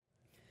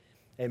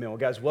Amen. Well,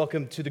 guys,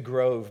 welcome to the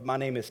Grove. My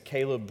name is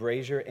Caleb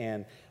Brazier,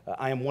 and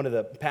I am one of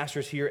the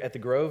pastors here at the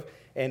Grove,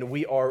 and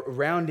we are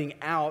rounding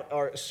out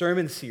our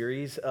sermon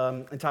series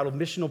entitled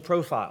Missional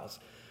Profiles.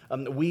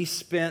 We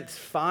spent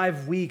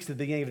 5 weeks at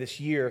the beginning of this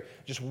year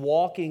just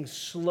walking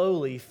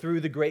slowly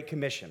through the Great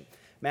Commission,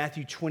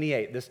 Matthew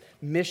 28, this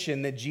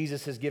mission that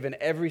Jesus has given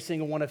every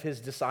single one of his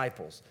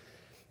disciples.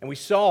 And we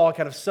saw,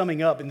 kind of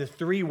summing up in the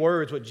 3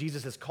 words, what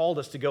Jesus has called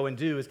us to go and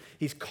do is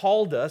he's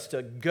called us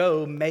to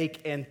go,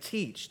 make, and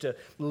teach, to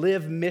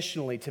live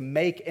missionally, to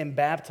make and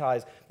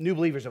baptize new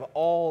believers of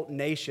all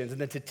nations, and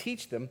then to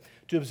teach them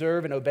to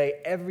observe and obey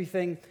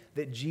everything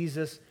that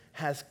Jesus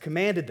has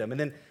commanded them. And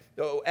then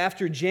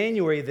after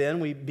January,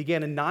 then, we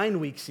began a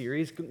 9-week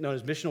series known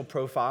as Missional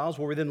Profiles,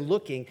 where we're then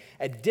looking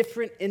at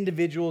different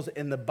individuals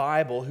in the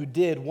Bible who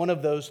did one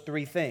of those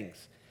 3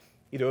 things,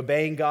 either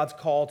obeying God's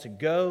call to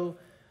go,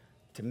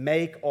 to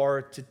make,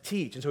 or to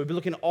teach. And so we've been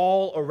looking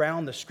all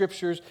around the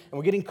scriptures, and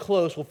we're getting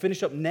close. We'll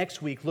finish up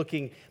next week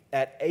looking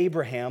at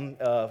Abraham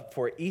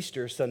for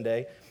Easter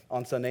Sunday,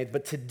 on Sunday.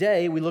 But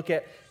today we look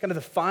at kind of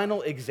the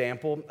final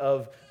example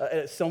of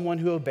someone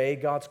who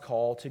obeyed God's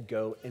call to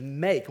go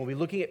and make. We'll be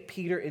looking at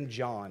Peter and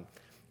John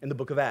in the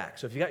book of Acts.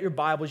 So if you got your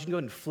Bibles, you can go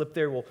ahead and flip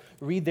there. We'll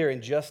read there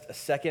in just a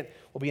second.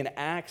 We'll be in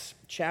Acts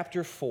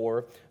chapter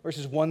 4,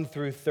 verses 1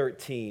 through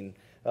 13.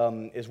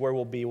 Is where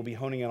we'll be. We'll be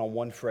honing in on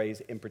one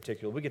phrase in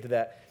particular. We'll get to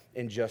that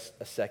in just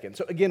a second.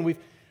 So again,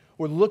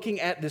 we're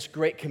looking at this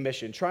Great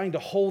Commission, trying to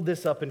hold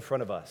this up in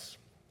front of us.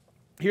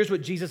 Here's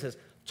what Jesus has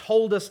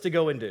told us to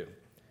go and do.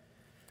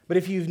 But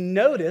if you've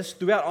noticed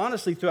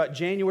throughout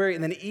January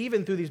and then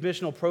even through these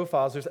missional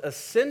profiles, there's a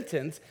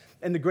sentence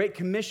in the Great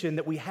Commission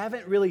that we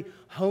haven't really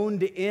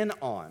honed in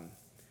on.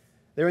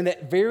 They're in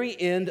that very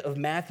end of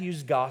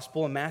Matthew's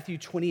gospel in Matthew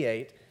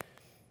 28.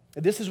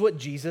 This is what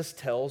Jesus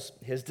tells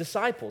his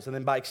disciples, and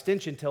then by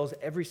extension tells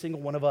every single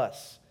one of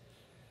us.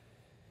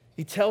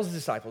 He tells his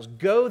disciples,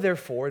 "Go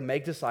therefore and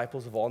make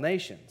disciples of all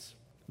nations,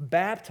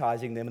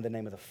 baptizing them in the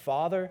name of the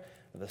Father,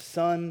 of the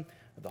Son,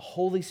 of the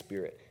Holy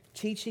Spirit,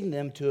 teaching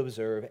them to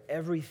observe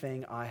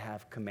everything I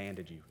have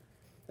commanded you."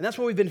 And that's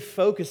where we've been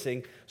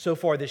focusing so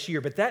far this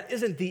year, but that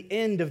isn't the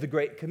end of the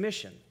Great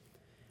Commission.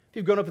 If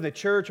you've grown up in the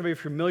church or maybe you're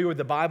familiar with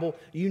the Bible,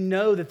 you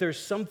know that there's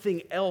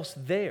something else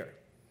there.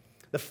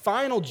 The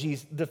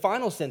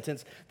final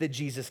sentence that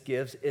Jesus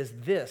gives is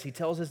this. He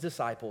tells his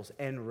disciples,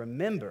 "And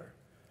remember,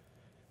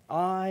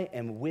 I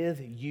am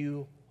with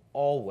you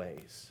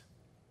always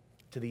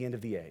to the end of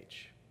the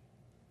age."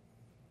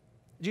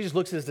 Jesus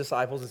looks at his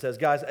disciples and says,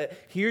 "Guys,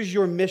 here's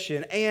your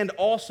mission, and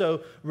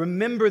also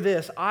remember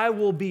this, I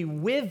will be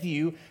with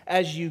you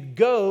as you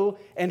go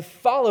and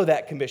follow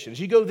that commission. As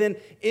you go then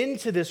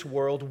into this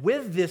world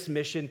with this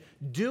mission,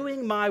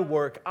 doing my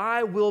work,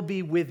 I will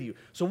be with you."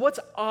 So what's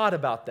odd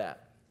about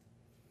that?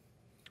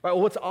 Right,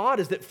 well, what's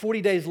odd is that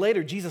 40 days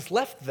later, Jesus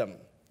left them.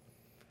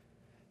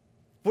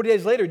 40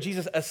 days later,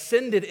 Jesus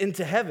ascended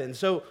into heaven.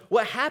 So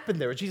what happened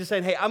there? Jesus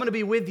saying, "Hey, I'm going to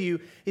be with you."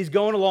 He's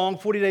going along.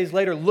 40 days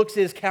later, looks at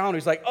his calendar.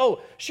 He's like, "Oh,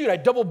 shoot, I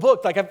double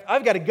booked. Like,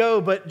 I've got to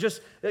go, but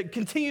just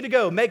continue to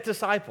go. Make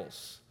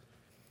disciples."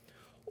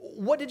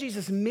 What did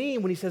Jesus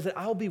mean when he says that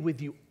I'll be with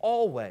you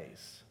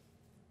always?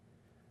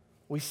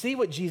 We see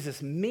what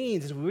Jesus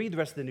means as we read the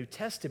rest of the New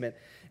Testament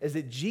is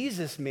that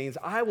Jesus means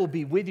I will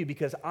be with you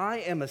because I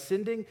am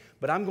ascending,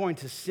 but I'm going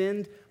to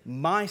send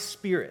my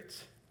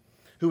Spirit,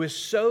 who is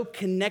so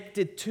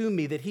connected to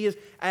me that he is,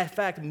 in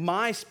fact,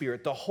 my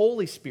Spirit, the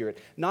Holy Spirit,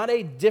 not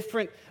a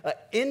different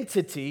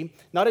entity,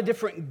 not a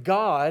different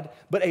God,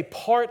 but a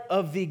part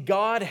of the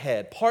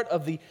Godhead, part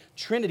of the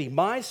Trinity.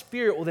 My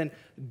Spirit will then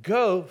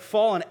go,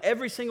 fall on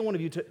every single one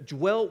of you to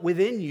dwell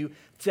within you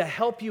to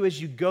help you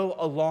as you go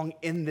along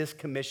in this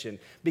commission,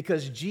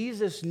 because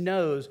Jesus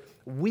knows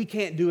we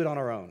can't do it on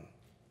our own.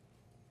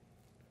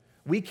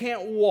 We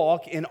can't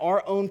walk in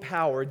our own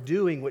power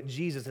doing what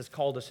Jesus has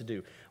called us to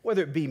do,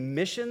 whether it be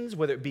missions,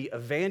 whether it be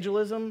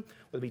evangelism,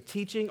 whether it be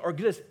teaching, or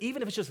goodness,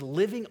 even if it's just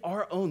living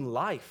our own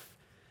life,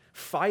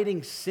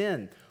 fighting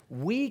sin.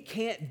 We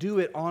can't do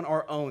it on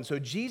our own. So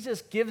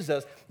Jesus gives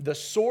us the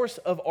source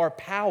of our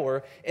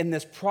power in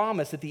this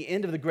promise at the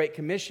end of the Great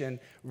Commission.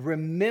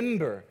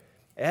 Remember,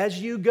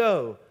 as you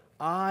go,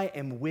 I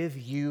am with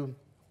you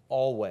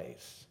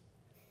always.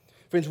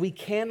 Friends, we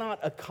cannot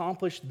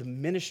accomplish the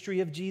ministry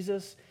of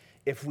Jesus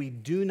if we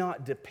do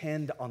not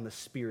depend on the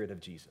Spirit of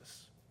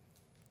Jesus.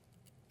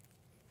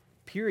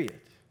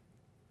 Period.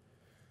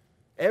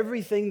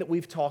 Everything that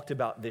we've talked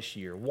about this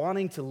year,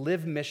 wanting to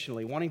live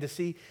missionally, wanting to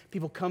see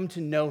people come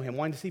to know him,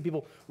 wanting to see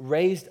people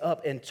raised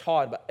up and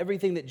taught about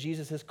everything that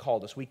Jesus has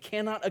called us, we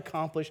cannot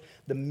accomplish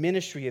the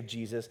ministry of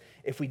Jesus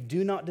if we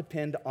do not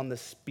depend on the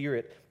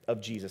Spirit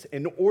of Jesus.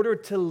 In order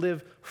to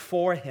live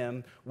for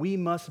him, we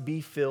must be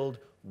filled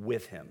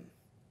with him.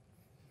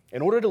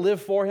 In order to live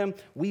for him,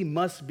 we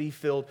must be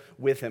filled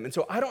with him. And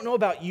so I don't know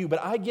about you,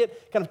 but I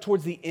get kind of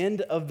towards the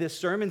end of this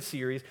sermon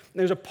series, and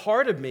there's a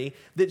part of me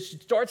that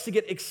starts to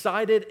get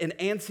excited and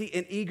antsy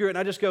and eager, and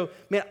I just go,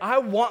 man, I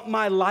want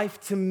my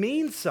life to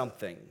mean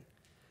something.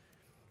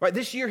 Right?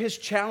 This year has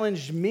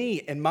challenged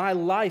me and my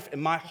life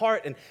and my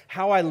heart and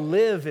how I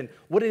live and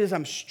what it is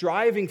I'm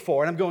striving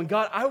for. And I'm going,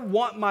 God, I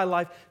want my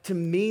life to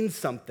mean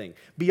something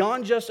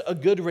beyond just a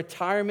good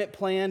retirement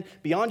plan,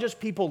 beyond just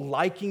people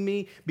liking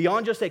me,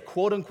 beyond just a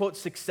quote unquote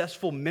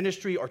successful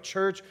ministry or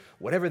church,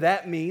 whatever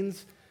that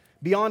means.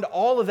 Beyond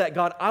all of that,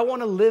 God, I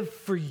want to live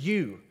for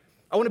you.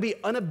 I want to be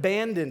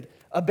abandoned,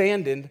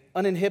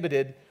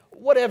 uninhibited,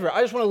 whatever.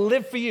 I just want to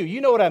live for you.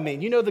 You know what I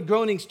mean. You know the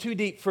groaning's too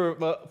deep for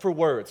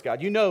words,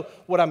 God. You know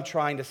what I'm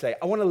trying to say.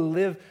 I want to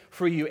live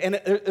for you.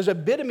 And there's a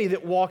bit of me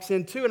that walks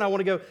in too, and I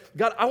want to go,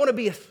 God, I want to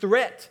be a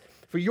threat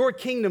for your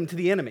kingdom to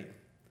the enemy.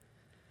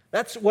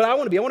 That's what I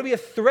want to be. I want to be a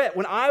threat.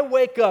 When I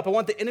wake up, I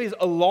want the enemy's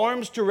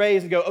alarms to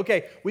raise and go,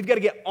 okay, we've got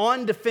to get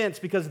on defense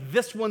because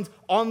this one's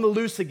on the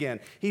loose again.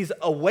 He's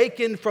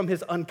awakened from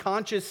his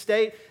unconscious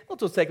state.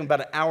 It'll take him about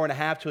an hour and a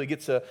half till he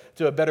gets to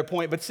a better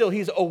point, but still,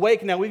 he's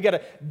awake now. We've got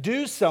to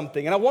do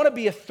something, and I want to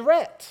be a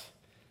threat.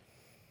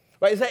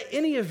 Right? Is that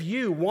any of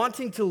you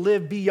wanting to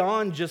live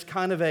beyond just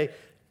kind of a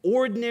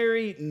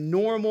ordinary,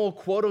 normal,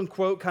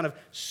 quote-unquote, kind of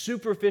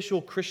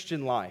superficial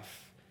Christian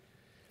life?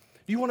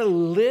 You want to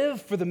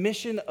live for the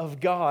mission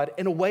of God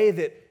in a way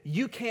that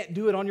you can't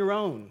do it on your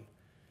own.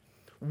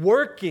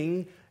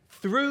 Working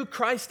through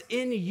Christ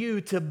in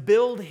you to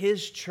build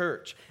his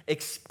church,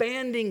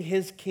 expanding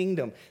his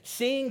kingdom,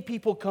 seeing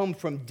people come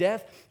from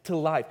death to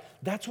life.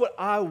 That's what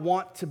I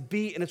want to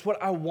be, and it's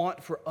what I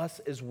want for us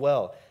as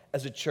well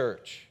as a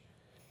church.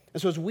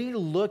 And so as we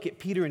look at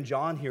Peter and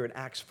John here in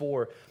Acts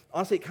 4,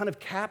 honestly, it kind of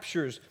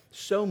captures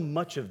so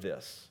much of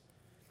this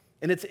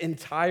in its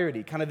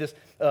entirety, kind of this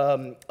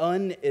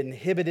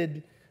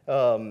uninhibited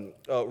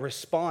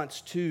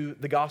response to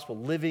the gospel,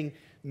 living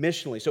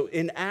missionally. So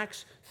in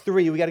Acts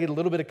 3, we got to get a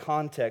little bit of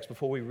context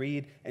before we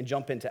read and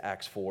jump into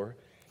Acts 4.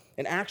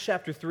 In Acts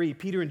chapter 3,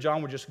 Peter and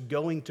John were just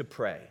going to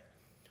pray.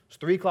 It's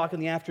 3 o'clock in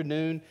the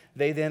afternoon.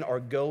 They then are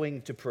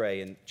going to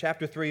pray. In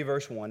chapter 3,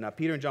 verse 1, now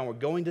Peter and John were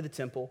going to the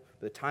temple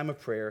for the time of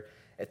prayer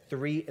at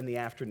 3 in the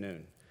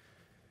afternoon.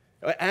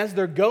 As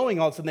they're going,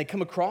 all of a sudden, they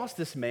come across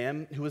this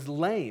man who was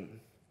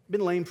lame.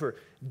 Been lame for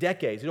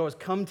decades. He'd always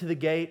come to the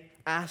gate,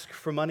 ask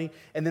for money,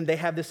 and then they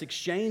have this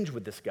exchange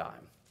with this guy.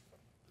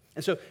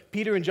 And so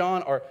Peter and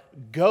John are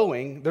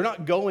going. They're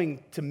not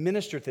going to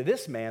minister to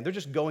this man. They're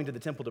just going to the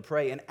temple to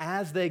pray. And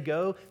as they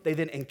go, they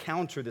then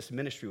encounter this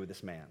ministry with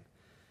this man.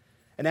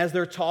 And as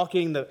they're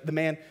talking, the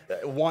man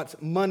wants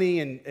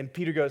money, and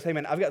Peter goes, hey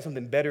man, I've got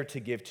something better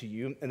to give to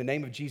you. In the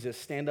name of Jesus,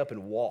 stand up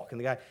and walk.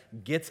 And the guy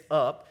gets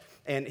up,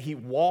 and he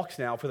walks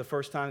now for the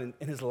first time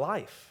in his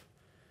life.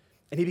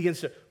 And he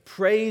begins to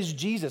praise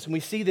Jesus. And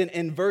we see then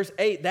in verse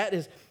 8, that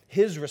is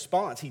his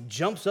response. He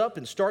jumps up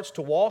and starts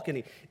to walk, and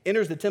he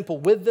enters the temple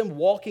with them,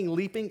 walking,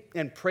 leaping,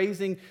 and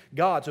praising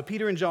God. So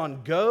Peter and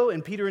John go,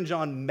 and Peter and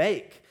John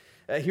make.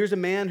 Here's a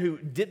man who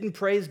didn't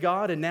praise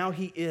God, and now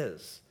he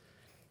is.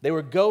 They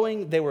were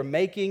going, they were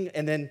making,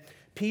 and then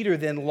Peter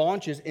then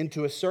launches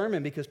into a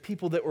sermon because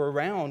people that were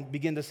around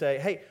begin to say,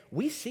 hey,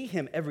 we see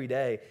him every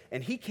day,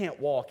 and he can't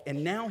walk,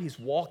 and now he's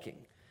walking.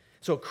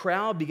 So a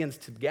crowd begins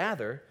to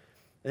gather.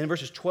 And in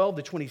verses 12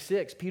 to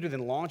 26, Peter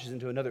then launches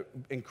into another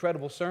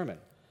incredible sermon.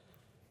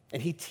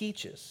 And he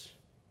teaches.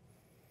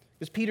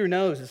 Because Peter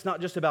knows it's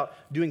not just about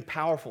doing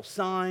powerful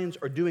signs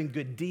or doing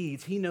good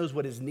deeds. He knows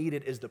what is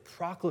needed is the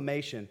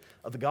proclamation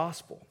of the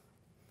gospel.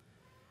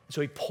 So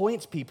he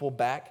points people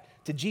back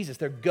to Jesus.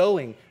 They're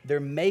going,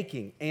 they're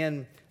making,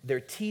 and they're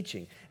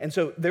teaching. And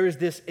so there is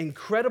this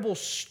incredible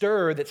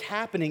stir that's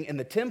happening in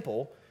the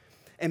temple.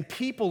 And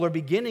people are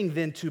beginning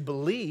then to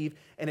believe,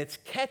 and it's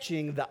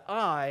catching the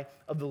eye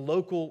of the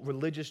local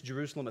religious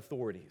Jerusalem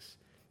authorities.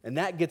 And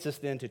that gets us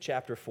then to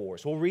chapter 4.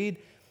 So we'll read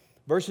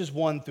verses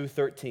 1 through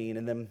 13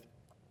 and then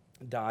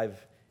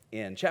dive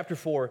in. Chapter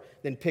 4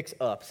 then picks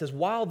up. It says,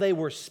 while they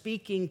were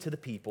speaking to the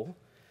people,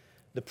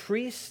 the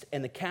priest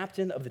and the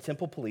captain of the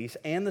temple police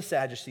and the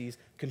Sadducees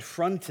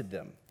confronted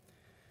them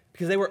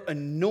because they were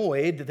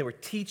annoyed that they were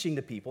teaching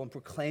the people and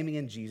proclaiming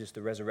in Jesus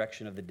the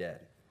resurrection of the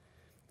dead.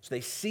 So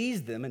they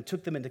seized them and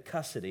took them into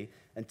custody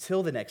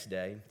until the next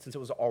day, since it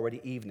was already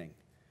evening.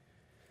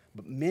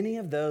 But many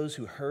of those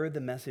who heard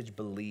the message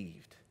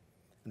believed,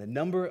 and the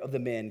number of the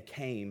men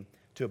came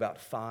to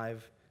about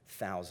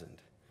 5,000.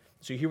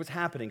 So you hear what's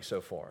happening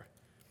so far.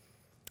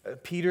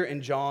 Peter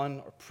and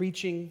John are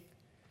preaching.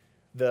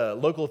 The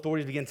local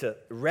authorities begin to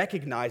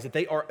recognize that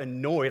they are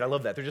annoyed. I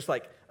love that. They're just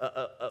like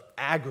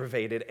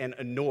aggravated and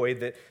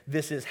annoyed that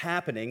this is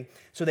happening.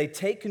 So they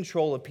take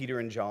control of Peter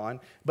and John,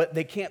 but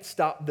they can't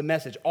stop the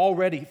message.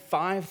 Already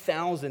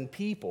 5,000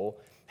 people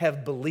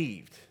have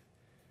believed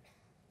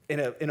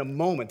in a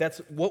moment. That's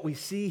what we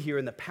see here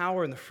in the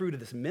power and the fruit of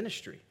this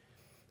ministry.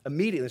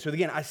 Immediately. So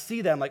again, I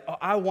see that. I'm like, oh,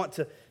 I want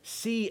to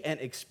see and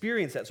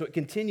experience that. So it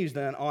continues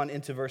then on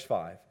into verse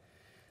 5.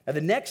 Now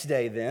the next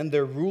day then,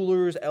 their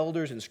rulers,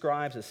 elders, and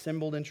scribes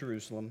assembled in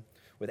Jerusalem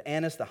with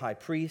Annas the high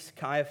priest,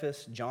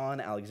 Caiaphas,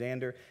 John,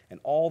 Alexander, and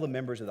all the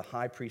members of the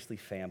high priestly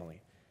family.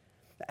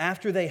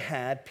 After they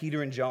had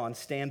Peter and John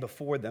stand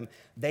before them,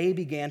 they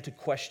began to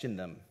question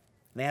them.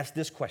 And they asked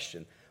this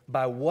question,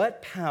 by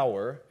what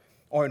power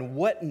or in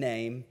what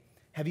name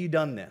have you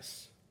done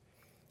this?"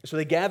 So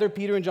they gather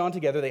Peter and John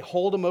together. They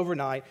hold them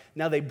overnight.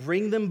 Now they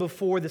bring them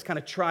before this kind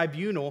of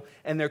tribunal,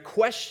 and they're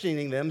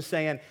questioning them,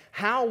 saying,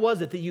 "How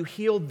was it that you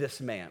healed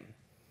this man?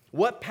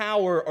 What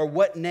power or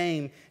what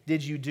name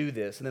did you do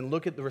this?" And then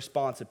look at the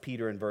response of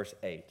Peter in verse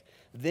 8.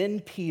 "Then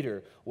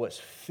Peter was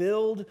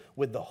filled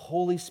with the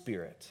Holy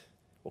Spirit."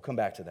 We'll come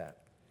back to that.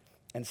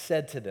 "And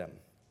said to them,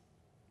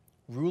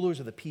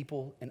 'Rulers of the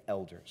people and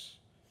elders,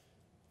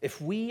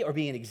 if we are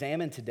being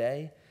examined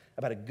today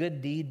about a good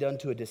deed done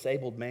to a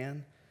disabled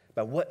man,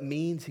 by what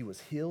means he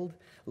was healed,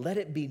 let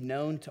it be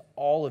known to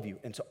all of you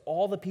and to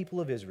all the people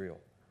of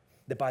Israel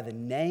that by the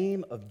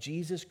name of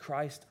Jesus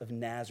Christ of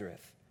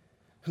Nazareth,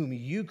 whom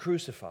you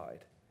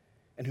crucified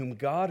and whom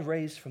God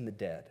raised from the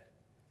dead,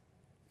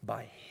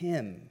 by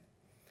him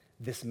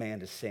this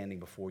man is standing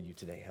before you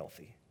today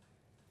healthy.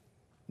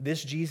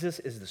 This Jesus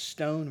is the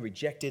stone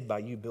rejected by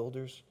you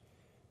builders,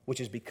 which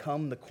has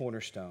become the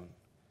cornerstone.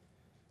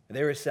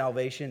 There is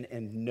salvation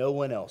in no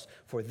one else,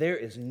 for there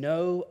is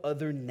no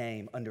other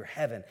name under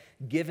heaven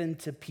given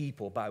to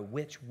people by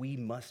which we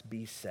must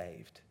be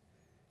saved.'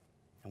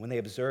 And when they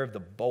observed the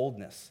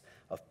boldness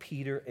of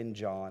Peter and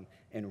John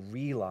and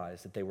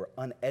realized that they were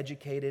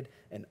uneducated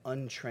and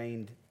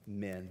untrained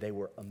men, they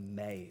were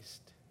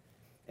amazed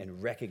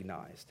and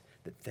recognized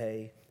that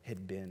they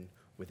had been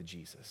with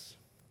Jesus."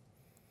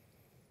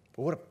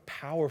 But what a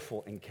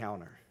powerful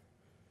encounter.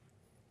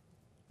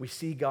 We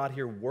see God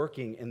here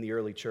working in the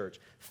early church,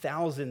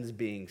 thousands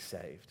being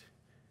saved.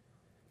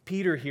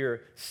 Peter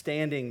here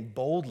standing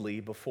boldly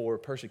before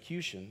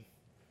persecution,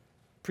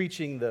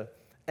 preaching the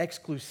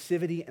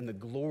exclusivity and the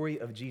glory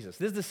of Jesus.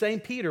 This is the same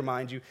Peter,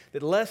 mind you,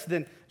 that less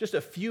than just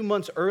a few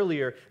months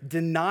earlier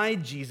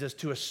denied Jesus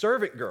to a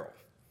servant girl.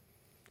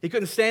 He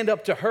couldn't stand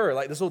up to her.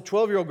 Like this little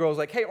 12-year-old girl was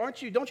like, "Hey,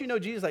 don't you know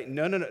Jesus?" Like,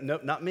 no,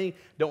 not me.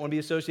 Don't want to be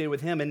associated with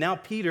him. And now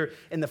Peter,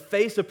 in the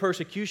face of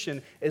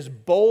persecution, is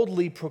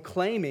boldly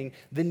proclaiming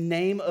the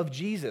name of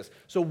Jesus.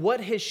 So what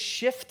has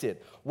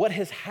shifted? What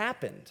has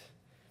happened?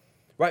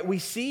 Right? We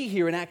see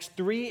here in Acts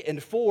 3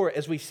 and 4,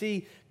 as we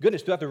see,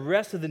 throughout the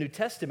rest of the New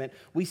Testament,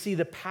 we see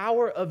the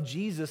power of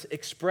Jesus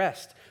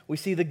expressed. We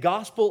see the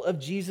gospel of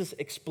Jesus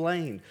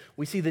explained.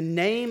 We see the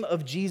name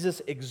of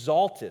Jesus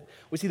exalted.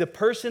 We see the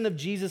person of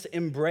Jesus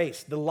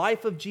embraced, the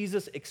life of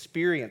Jesus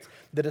experienced,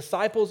 the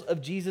disciples of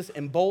Jesus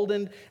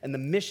emboldened, and the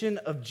mission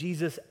of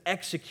Jesus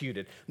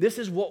executed. This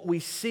is what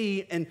we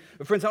see, and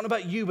friends, I don't know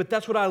about you, but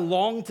that's what I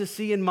long to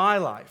see in my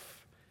life.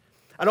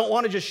 I don't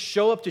want to just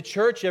show up to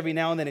church every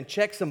now and then and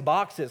check some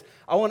boxes.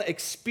 I want to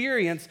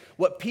experience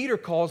what Peter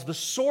calls the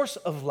source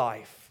of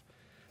life.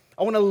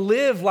 I want to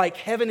live like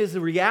heaven is a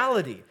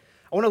reality.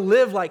 I want to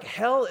live like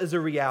hell is a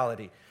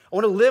reality. I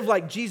want to live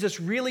like Jesus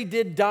really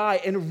did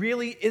die and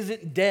really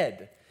isn't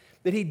dead.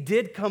 That he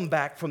did come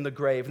back from the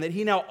grave and that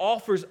he now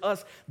offers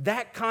us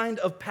that kind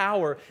of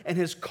power and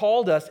has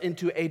called us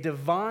into a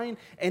divine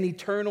and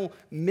eternal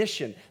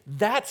mission.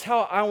 That's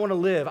how I want to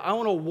live. I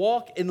want to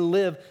walk and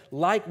live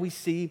like we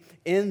see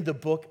in the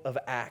book of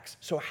Acts.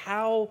 So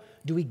how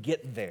do we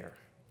get there?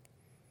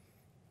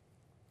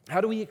 How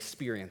do we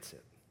experience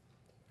it?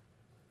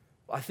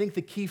 Well, I think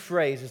the key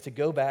phrase is to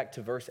go back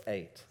to verse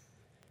 8.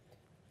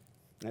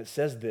 And it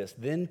says this,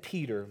 "Then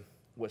Peter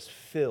was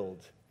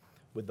filled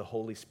with the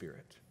Holy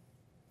Spirit."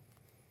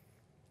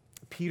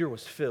 Peter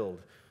was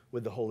filled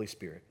with the Holy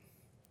Spirit.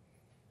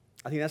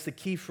 I think that's the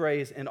key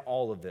phrase in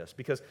all of this,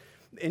 because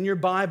in your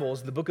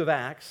Bibles, the book of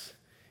Acts,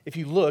 if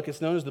you look, it's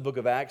known as the book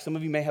of Acts. Some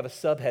of you may have a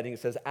subheading that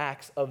says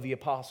Acts of the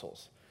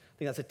Apostles. I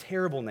think that's a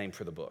terrible name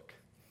for the book.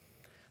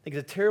 I think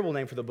it's a terrible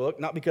name for the book,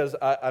 not because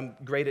I'm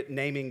great at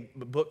naming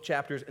book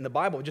chapters in the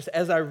Bible. Just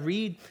as I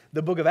read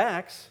the book of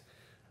Acts,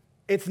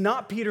 it's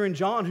not Peter and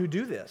John who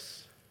do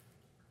this.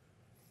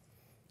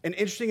 And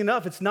interesting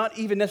enough, it's not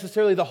even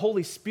necessarily the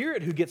Holy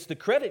Spirit who gets the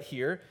credit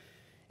here.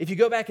 If you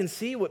go back and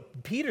see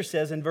what Peter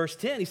says in verse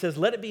 10, he says,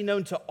 "Let it be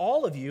known to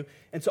all of you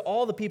and to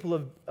all the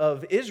people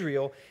of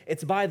Israel,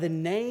 it's by the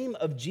name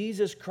of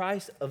Jesus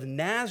Christ of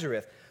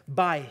Nazareth.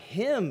 By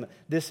him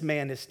this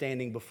man is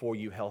standing before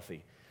you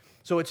healthy."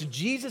 So it's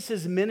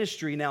Jesus'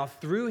 ministry now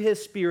through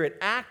his Spirit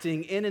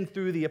acting in and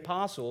through the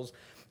apostles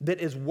that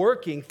is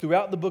working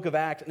throughout the book of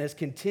Acts and has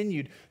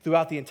continued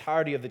throughout the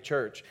entirety of the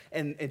church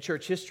and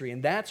church history.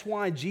 And that's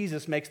why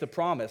Jesus makes the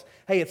promise,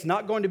 hey, it's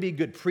not going to be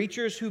good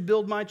preachers who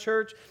build my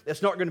church.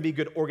 It's not going to be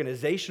good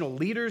organizational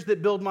leaders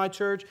that build my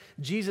church.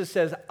 Jesus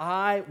says,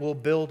 I will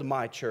build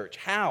my church.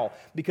 How?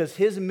 Because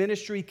his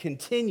ministry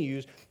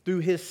continues through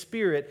his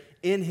Spirit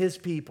in his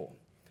people.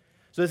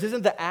 So this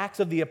isn't the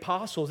Acts of the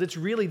apostles. It's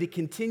really the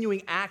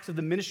continuing acts of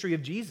the ministry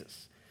of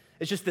Jesus.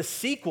 It's just the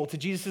sequel to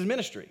Jesus'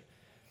 ministry.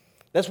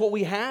 That's what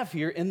we have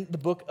here in the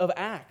book of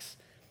Acts.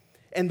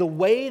 And the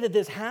way that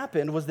this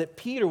happened was that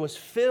Peter was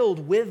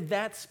filled with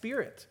that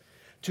Spirit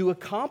to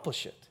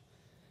accomplish it.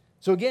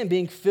 So again,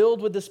 being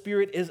filled with the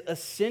Spirit is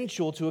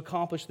essential to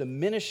accomplish the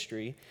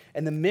ministry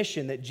and the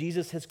mission that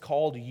Jesus has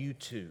called you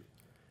to.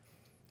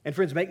 And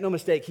friends, make no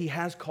mistake, he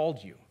has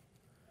called you.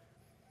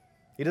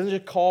 He doesn't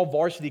just call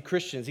varsity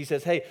Christians. He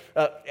says, hey,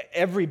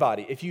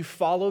 everybody, if you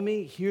follow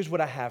me, here's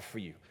what I have for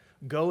you.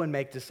 Go and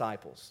make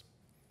disciples.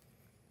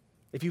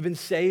 If you've been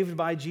saved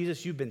by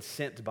Jesus, you've been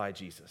sent by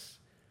Jesus.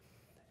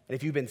 And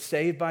if you've been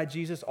saved by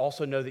Jesus,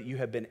 also know that you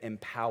have been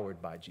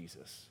empowered by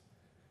Jesus,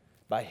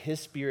 by his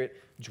Spirit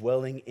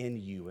dwelling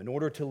in you. In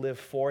order to live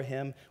for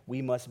him,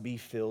 we must be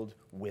filled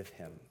with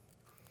him.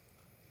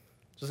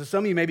 So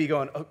some of you may be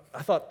going, oh,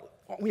 I thought,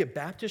 aren't we a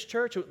Baptist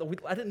church?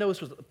 I didn't know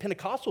this was a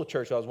Pentecostal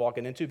church I was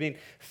walking into, being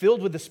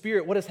filled with the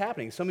Spirit. What is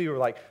happening? Some of you were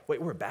like,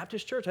 wait, we're a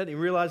Baptist church? I didn't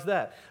even realize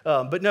that.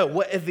 But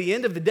no, at the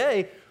end of the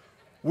day,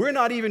 we're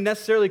not even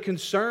necessarily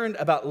concerned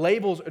about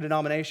labels or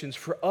denominations.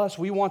 For us,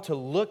 we want to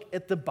look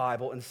at the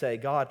Bible and say,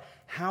 God,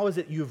 how is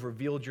it you have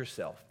revealed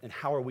yourself, and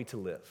how are we to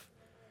live?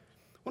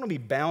 We want to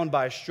be bound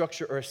by a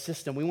structure or a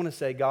system. We want to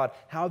say, God,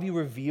 how have you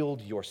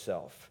revealed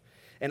yourself?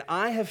 And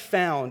I have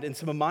found in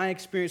some of my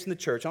experience in the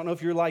church, I don't know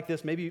if you're like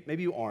this, maybe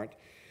you aren't,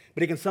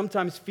 but it can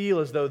sometimes feel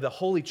as though the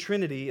Holy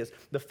Trinity is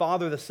the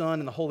Father, the Son,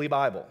 and the Holy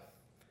Bible.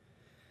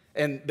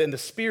 And then the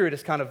Spirit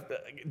is kind of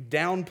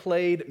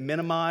downplayed,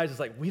 minimized. It's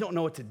like, we don't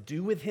know what to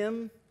do with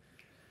him.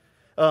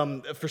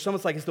 For some,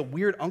 it's like it's the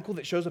weird uncle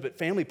that shows up at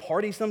family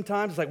parties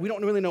sometimes. It's like, we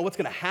don't really know what's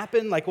going to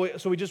happen,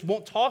 so we just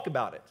won't talk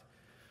about it.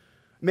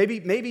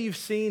 Maybe you've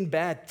seen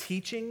bad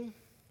teaching.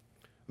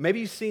 Maybe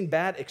you've seen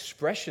bad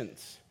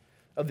expressions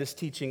of this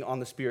teaching on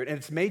the Spirit, and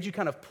it's made you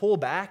kind of pull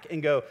back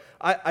and go,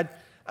 I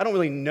don't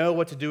really know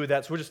what to do with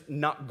that, so we're just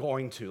not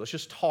going to. Let's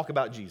just talk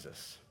about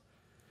Jesus.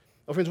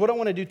 Well, friends, what I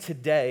want to do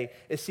today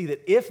is see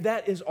that if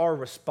that is our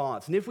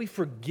response, and if we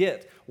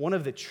forget one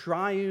of the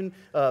triune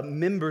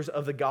members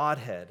of the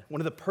Godhead, one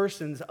of the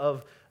persons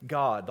of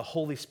God, the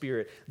Holy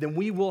Spirit, then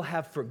we will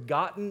have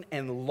forgotten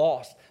and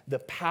lost the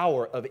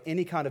power of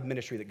any kind of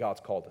ministry that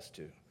God's called us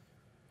to.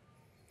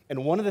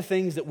 And one of the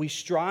things that we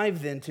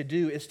strive then to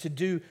do is to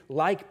do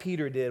like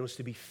Peter did, was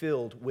to be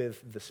filled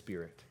with the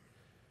Spirit.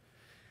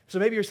 So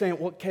maybe you're saying,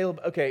 well, Caleb,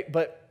 okay,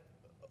 but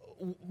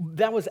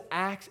that was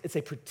Acts. It's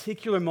a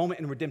particular moment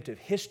in redemptive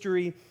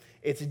history.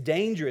 It's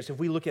dangerous if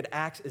we look at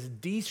Acts as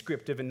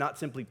descriptive and not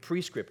simply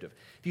prescriptive.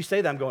 If you say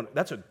that, I'm going,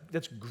 that's a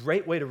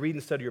great way to read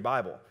and study your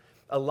Bible.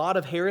 A lot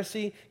of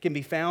heresy can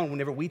be found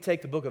whenever we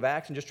take the book of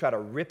Acts and just try to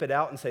rip it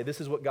out and say,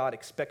 this is what God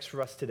expects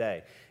for us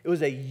today. It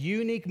was a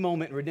unique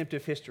moment in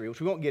redemptive history,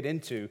 which we won't get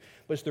into,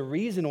 but it's the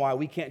reason why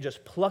we can't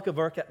just pluck a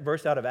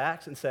verse out of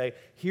Acts and say,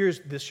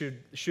 this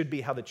should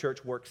be how the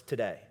church works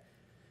today.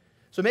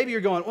 So maybe you're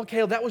going, well,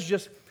 Caleb,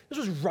 this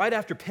was right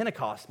after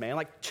Pentecost, man,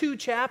 like 2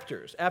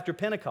 chapters after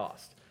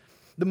Pentecost.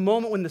 The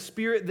moment when the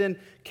Spirit then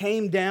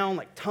came down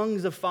like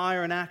tongues of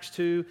fire in Acts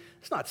 2,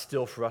 it's not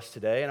still for us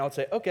today. And I would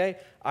say, okay,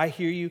 I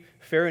hear you,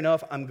 fair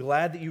enough. I'm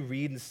glad that you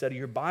read and study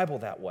your Bible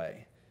that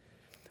way.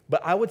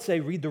 But I would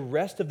say read the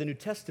rest of the New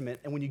Testament,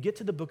 and when you get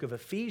to the book of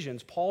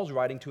Ephesians, Paul's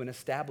writing to an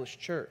established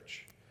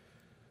church,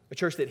 a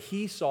church that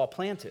he saw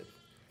planted,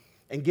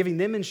 and giving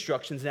them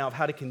instructions now of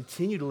how to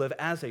continue to live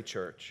as a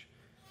church.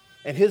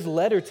 And his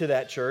letter to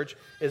that church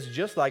is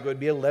just like it would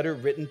be a letter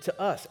written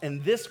to us.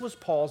 And this was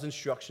Paul's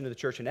instruction to the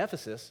church in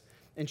Ephesus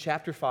in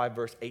chapter 5,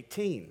 verse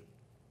 18.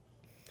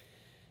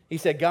 He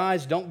said,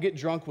 guys, don't get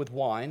drunk with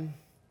wine,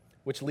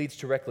 which leads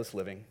to reckless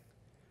living,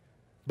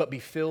 but be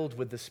filled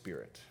with the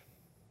Spirit.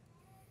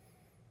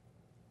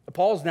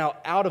 Paul's now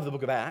out of the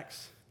book of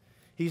Acts.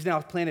 He's now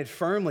planted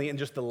firmly in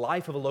just the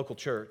life of a local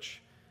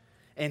church.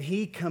 And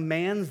he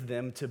commands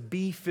them to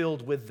be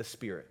filled with the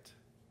Spirit.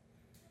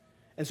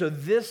 And so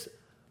this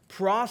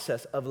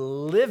process of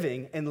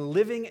living and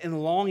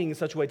longing in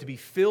such a way to be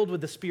filled with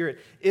the Spirit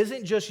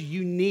isn't just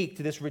unique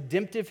to this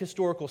redemptive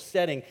historical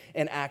setting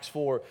in Acts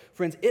 4.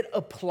 Friends, it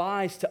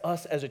applies to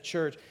us as a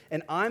church,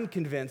 and I'm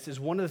convinced is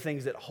one of the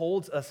things that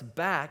holds us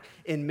back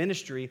in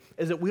ministry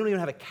is that we don't even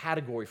have a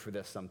category for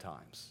this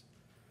sometimes.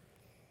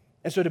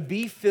 And so to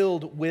be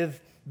filled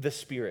with the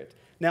Spirit.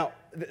 Now,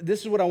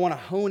 this is what I want to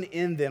hone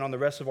in then on the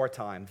rest of our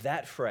time,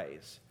 that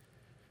phrase.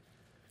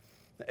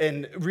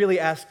 And really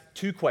ask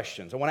 2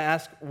 questions. I want to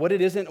ask what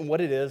it isn't and what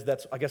it is.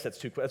 That's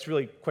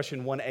really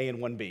question 1A and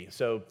 1B.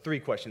 So 3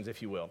 questions,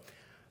 if you will.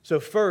 So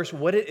first,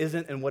 what it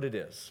isn't and what it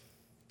is,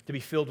 to be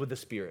filled with the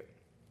Spirit.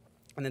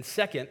 And then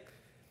second,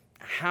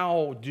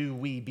 how do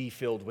we be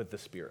filled with the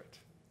Spirit?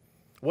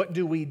 What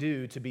do we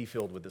do to be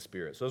filled with the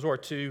Spirit? So those are our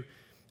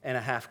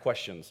 2.5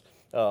 questions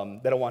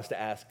that I want us to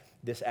ask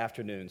this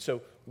afternoon.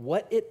 So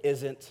what it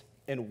isn't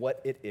and what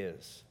it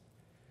is,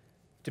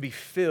 to be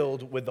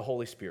filled with the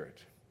Holy Spirit.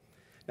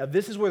 Now,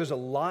 this is where there's a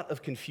lot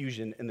of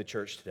confusion in the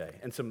church today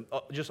and some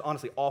just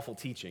honestly awful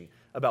teaching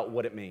about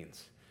what it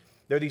means.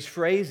 There are these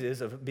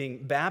phrases of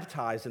being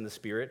baptized in the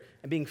Spirit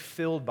and being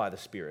filled by the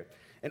Spirit.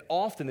 And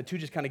often the two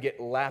just kind of get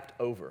lapped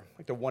over,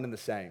 like they're one and the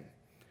same.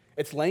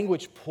 It's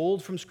language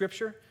pulled from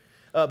Scripture,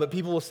 but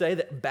people will say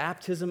that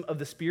baptism of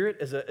the Spirit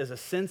is a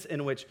sense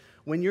in which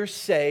when you're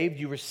saved,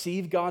 you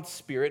receive God's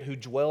Spirit who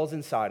dwells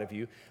inside of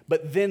you,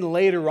 but then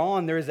later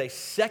on there is a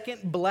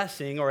second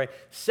blessing or a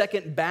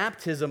second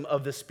baptism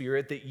of the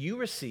Spirit that you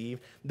receive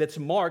that's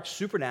marked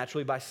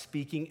supernaturally by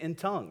speaking in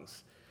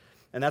tongues.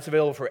 And that's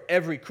available for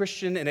every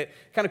Christian, and it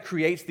kind of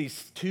creates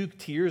these two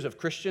tiers of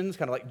Christians,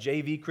 kind of like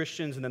JV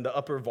Christians and then the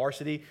upper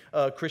varsity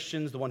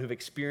Christians, the one who've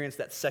experienced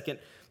that second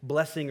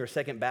blessing or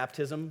second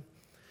baptism.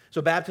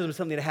 So baptism is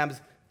something that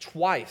happens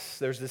twice.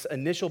 There's this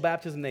initial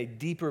baptism and a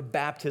deeper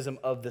baptism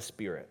of the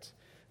Spirit.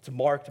 It's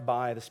marked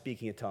by the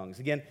speaking of tongues.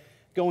 Again,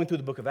 going through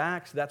the book of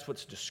Acts, that's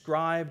what's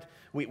described.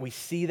 We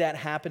see that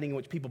happening in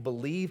which people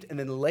believed, and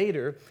then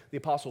later the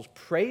apostles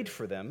prayed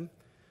for them.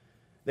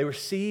 They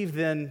received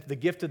then the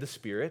gift of the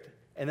Spirit,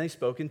 and they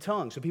spoke in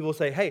tongues. So people will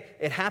say, hey,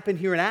 it happened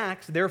here in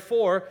Acts,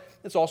 therefore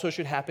this also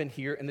should happen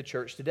here in the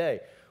church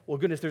today. Well,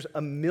 goodness, there's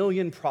a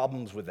million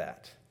problems with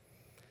that.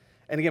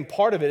 And again,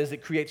 part of it is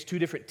it creates two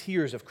different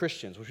tiers of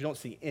Christians, which we don't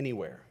see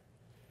anywhere.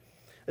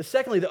 And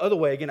secondly, the other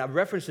way, again, I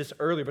referenced this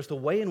earlier, but it's the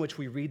way in which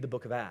we read the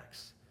book of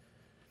Acts.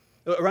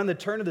 Around the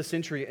turn of the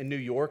century in New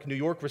York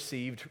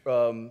received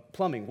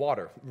plumbing,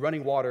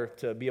 running water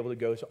to be able to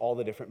go to all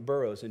the different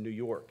boroughs in New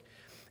York.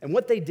 And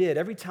what they did,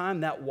 every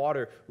time that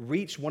water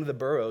reached one of the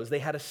boroughs, they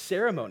had a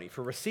ceremony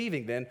for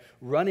receiving then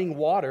running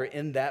water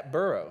in that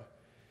borough.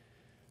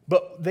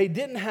 But they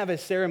didn't have a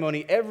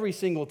ceremony every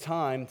single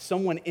time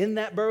someone in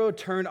that borough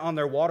turned on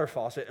their water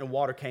faucet and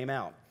water came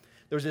out.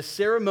 There was a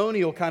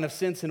ceremonial kind of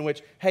sense in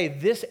which, hey,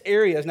 this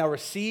area has now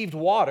received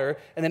water,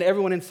 and then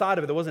everyone inside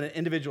of it, there wasn't an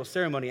individual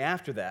ceremony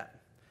after that.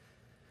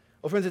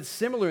 Well, friends, it's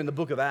similar in the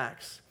book of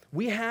Acts.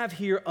 We have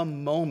here a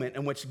moment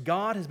in which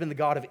God has been the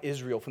God of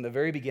Israel from the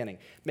very beginning,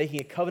 making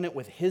a covenant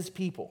with his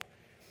people.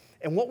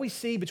 And what we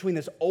see between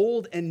this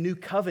old and new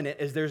covenant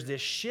is there's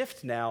this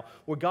shift now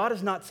where God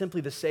is not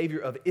simply the Savior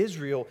of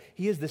Israel,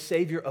 he is the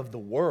Savior of the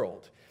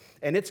world.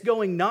 And it's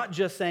going not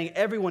just saying,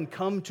 everyone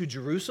come to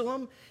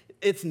Jerusalem.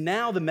 It's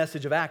now the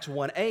message of Acts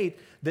 1:8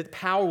 that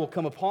power will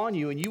come upon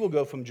you and you will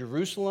go from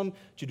Jerusalem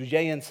to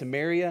Judea and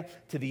Samaria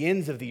to the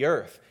ends of the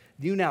earth.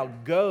 You now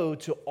go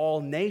to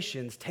all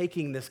nations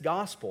taking this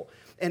gospel.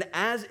 And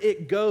as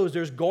it goes,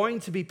 there's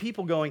going to be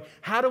people going,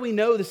 how do we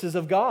know this is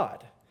of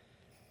God?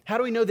 How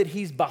do we know that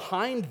he's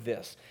behind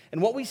this?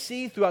 And what we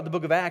see throughout the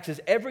book of Acts is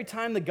every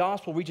time the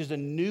gospel reaches a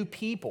new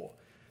people,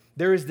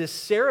 there is this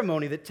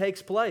ceremony that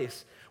takes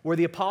place where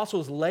the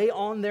apostles lay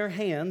on their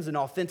hands an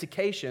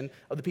authentication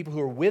of the people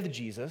who are with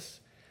Jesus.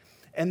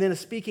 And then a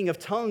speaking of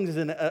tongues is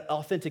an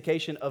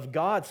authentication of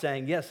God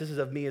saying, yes, this is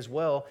of me as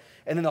well.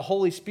 And then the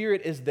Holy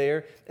Spirit is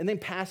there and then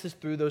passes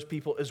through those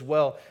people as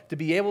well to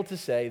be able to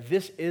say,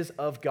 this is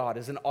of God,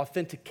 as an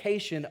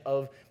authentication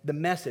of the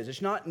message.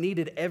 It's not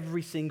needed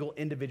every single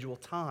individual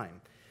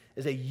time.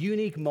 It's a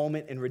unique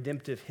moment in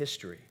redemptive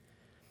history.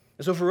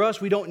 And so for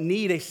us, we don't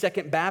need a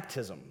second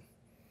baptism.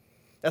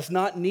 That's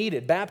not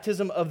needed.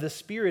 Baptism of the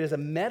Spirit is a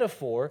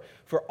metaphor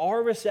for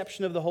our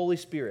reception of the Holy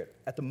Spirit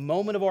at the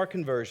moment of our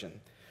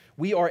conversion.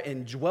 We are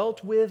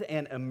indwelt with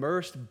and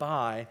immersed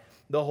by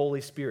the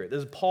Holy Spirit.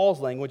 This is Paul's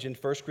language in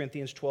 1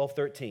 Corinthians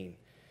 12:13.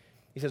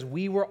 He says,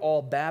 we were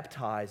all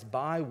baptized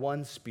by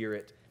one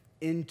Spirit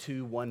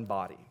into one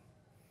body.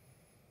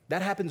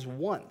 That happens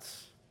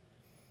once.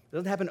 It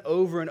doesn't happen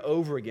over and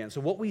over again.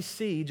 So what we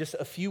see, just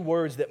a few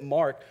words that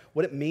mark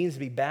what it means to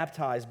be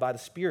baptized by the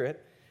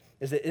Spirit,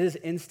 is that it is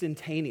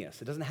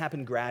instantaneous. It doesn't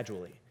happen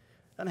gradually.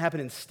 It doesn't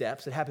happen in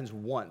steps. It happens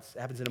once. It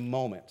happens in a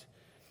moment.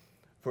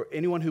 For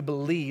anyone who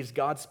believes,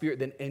 God's Spirit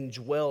then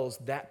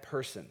indwells that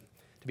person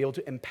to be able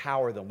to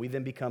empower them. We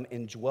then become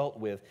indwelt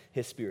with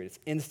his Spirit. It's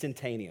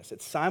instantaneous.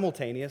 It's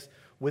simultaneous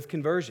with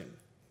conversion.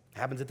 It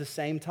happens at the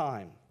same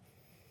time.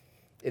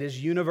 It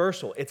is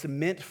universal. It's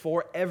meant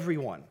for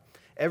everyone.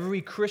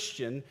 Every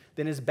Christian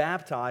then is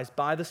baptized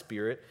by the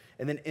Spirit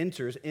and then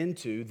enters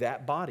into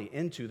that body,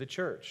 into the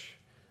church.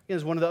 Again,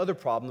 it's one of the other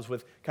problems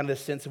with kind of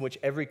the sense in which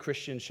every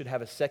Christian should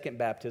have a second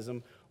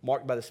baptism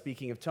marked by the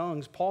speaking of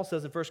tongues. Paul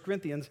says in 1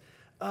 Corinthians,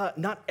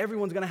 not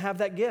everyone's going to have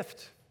that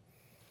gift.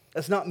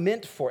 That's not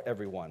meant for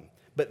everyone.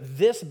 But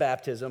this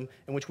baptism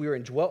in which we are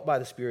indwelt by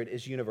the Spirit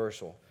is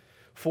universal.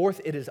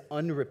 Fourth, it is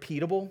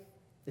unrepeatable.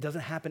 It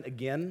doesn't happen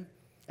again.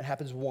 It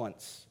happens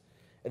once.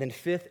 And then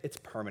fifth, it's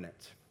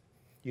permanent.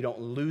 You don't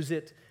lose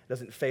it. It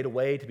doesn't fade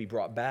away to be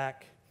brought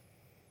back.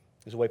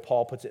 There's the way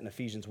Paul puts it in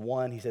Ephesians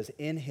 1. He says,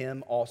 in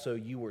him also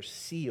you were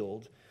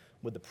sealed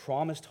with the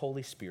promised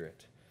Holy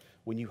Spirit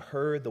when you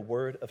heard the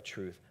word of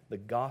truth, the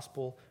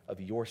gospel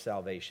of your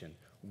salvation,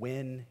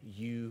 when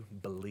you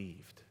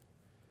believed.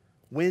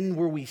 When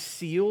were we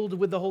sealed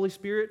with the Holy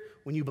Spirit?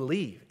 When you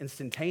believe,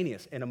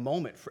 instantaneous, in a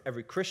moment for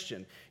every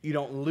Christian. You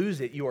don't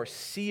lose it. You are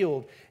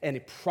sealed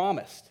and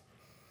promised.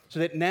 So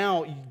that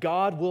now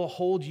God will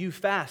hold you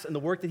fast. And the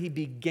work that he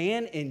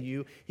began in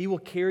you, he will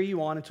carry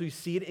you on until you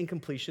see it in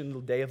completion in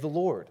the day of the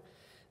Lord.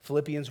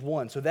 Philippians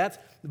 1. So that's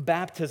the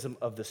baptism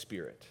of the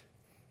Spirit.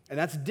 And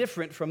that's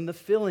different from the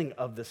filling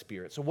of the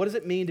Spirit. So what does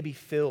it mean to be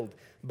filled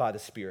by the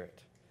Spirit?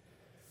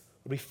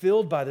 To be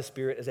filled by the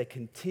Spirit is a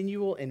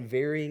continual and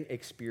varying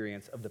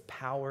experience of the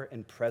power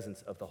and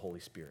presence of the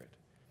Holy Spirit.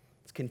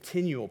 It's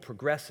continual,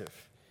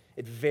 progressive.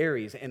 It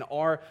varies in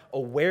our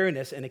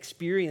awareness and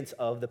experience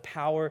of the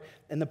power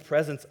and the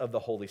presence of the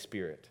Holy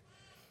Spirit.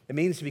 It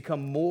means to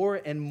become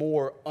more and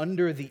more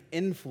under the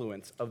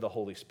influence of the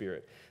Holy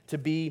Spirit, to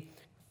be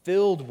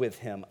filled with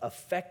him,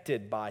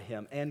 affected by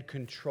him, and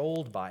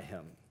controlled by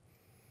him.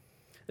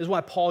 This is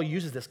why Paul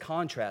uses this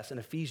contrast in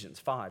Ephesians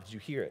 5. Did you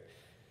hear it?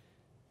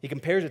 He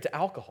compares it to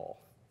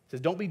alcohol. He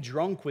says, don't be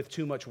drunk with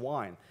too much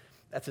wine.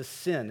 That's a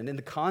sin. And in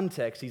the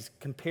context, he's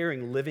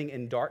comparing living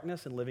in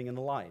darkness and living in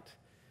the light.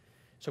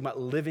 He's talking about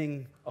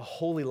living a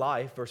holy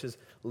life versus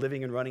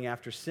living and running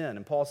after sin.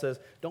 And Paul says,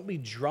 don't be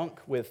drunk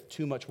with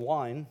too much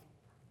wine.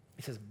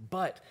 He says,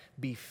 but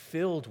be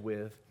filled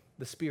with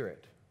the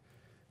Spirit.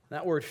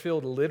 That word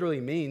filled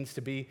literally means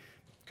to be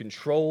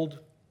controlled,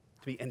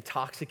 to be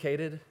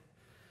intoxicated,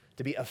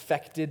 to be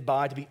affected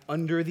by, to be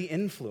under the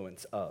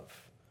influence of,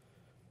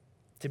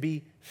 to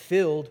be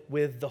filled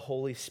with the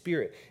Holy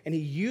Spirit. And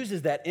he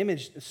uses that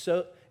image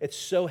so it's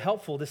so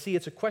helpful to see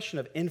it's a question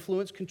of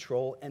influence,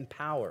 control, and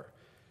power.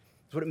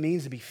 It's what it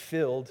means to be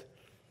filled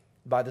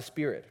by the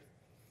Spirit.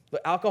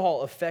 But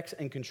alcohol affects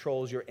and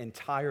controls your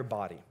entire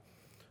body.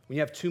 When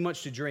you have too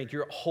much to drink,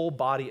 your whole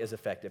body is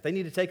affected. If they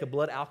need to take a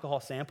blood alcohol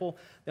sample,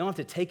 they don't have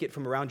to take it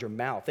from around your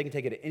mouth. They can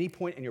take it at any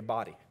point in your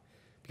body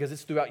because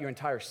it's throughout your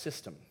entire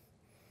system.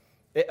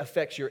 It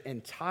affects your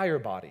entire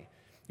body.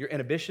 Your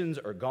inhibitions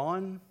are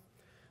gone.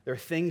 There are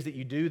things that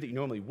you do that you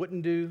normally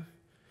wouldn't do.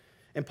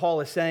 And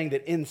Paul is saying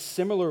that in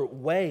similar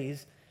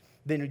ways,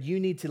 then you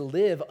need to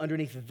live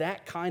underneath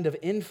that kind of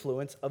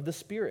influence of the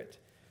Spirit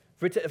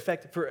for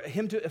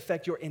him to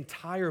affect your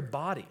entire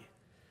body,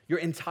 your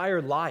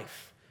entire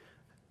life.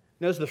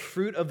 Notice the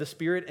fruit of the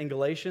Spirit in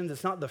Galatians,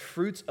 it's not the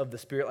fruits of the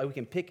Spirit like we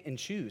can pick and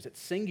choose. It's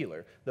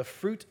singular. The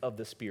fruit of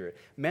the Spirit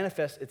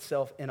manifests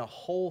itself in a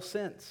whole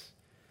sense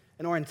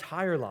in our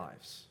entire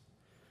lives.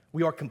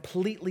 We are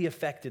completely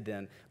affected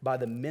then by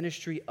the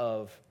ministry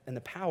of and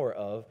the power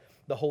of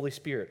the Holy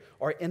Spirit.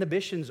 Our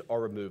inhibitions are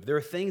removed. There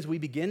are things we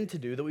begin to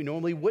do that we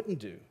normally wouldn't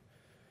do.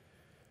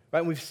 Right?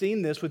 And we've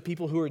seen this with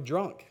people who are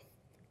drunk.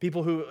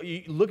 People who,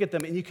 you look at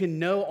them and you can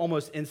know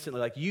almost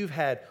instantly, like you've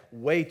had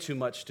way too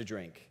much to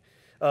drink.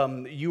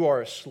 You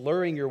are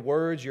slurring your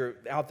words. You're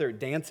out there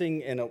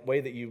dancing in a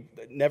way that you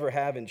never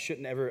have and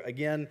shouldn't ever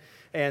again.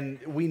 And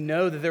we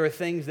know that there are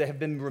things that have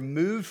been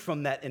removed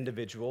from that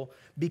individual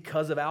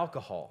because of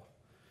alcohol.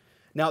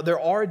 Now,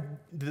 the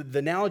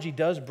analogy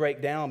does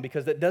break down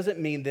because that doesn't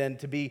mean then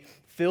to be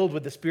filled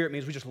with the Spirit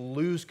means we just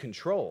lose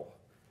control.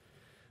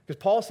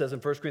 Because Paul says in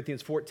 1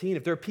 Corinthians 14,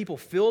 if there are people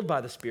filled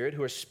by the Spirit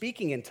who are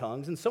speaking in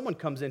tongues and someone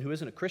comes in who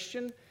isn't a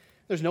Christian,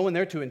 there's no one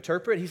there to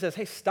interpret, he says,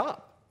 hey,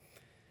 stop.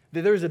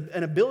 There's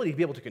an ability to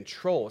be able to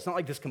control. It's not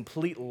like this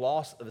complete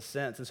loss of a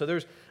sense. And so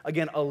there's,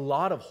 again, a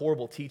lot of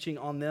horrible teaching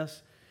on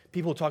this.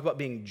 People talk about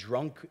being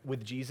drunk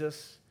with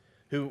Jesus,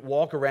 who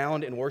walk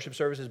around in worship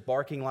services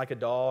barking like a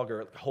dog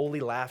or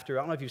holy laughter.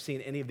 I don't know if you've seen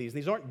any of these.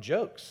 These aren't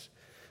jokes.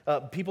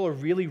 People are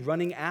really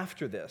running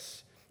after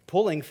this,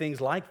 pulling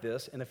things like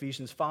this in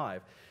Ephesians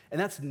 5.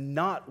 And that's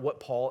not what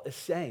Paul is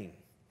saying.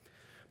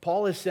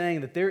 Paul is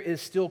saying that there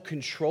is still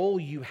control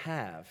you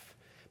have,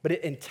 but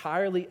it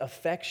entirely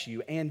affects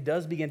you and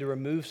does begin to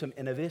remove some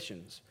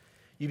inhibitions.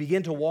 You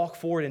begin to walk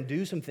forward and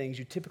do some things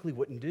you typically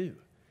wouldn't do.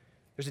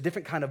 There's a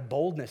different kind of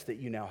boldness that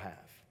you now have.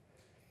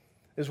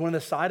 It's one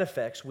of the side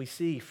effects we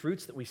see,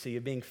 fruits that we see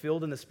of being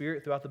filled in the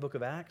Spirit throughout the book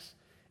of Acts,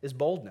 is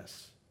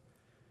boldness.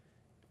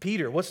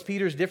 Peter, what's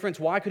Peter's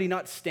difference? Why could he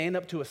not stand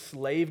up to a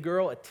slave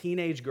girl, a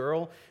teenage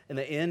girl, in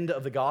the end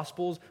of the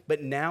Gospels,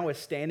 but now is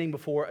standing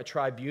before a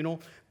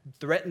tribunal,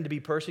 threatened to be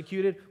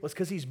persecuted? Well, it's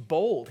because he's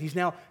bold. He's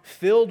now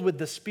filled with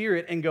the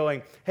Spirit and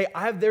going, hey,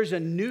 there's a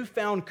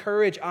newfound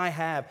courage I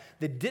have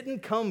that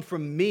didn't come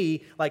from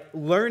me, like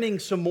learning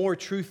some more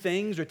true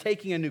things or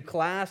taking a new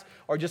class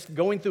or just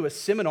going through a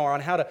seminar on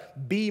how to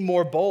be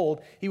more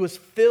bold. He was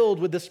filled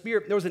with the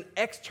Spirit. There was an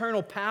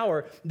external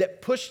power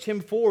that pushed him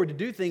forward to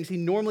do things he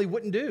normally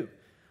wouldn't do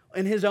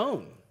in his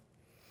own.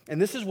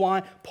 And this is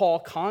why Paul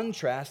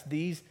contrasts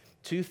these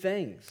two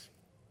things.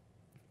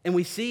 And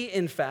we see,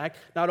 in fact,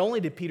 not only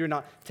did Peter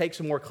not take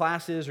some more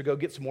classes or go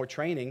get some more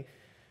training,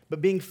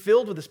 but being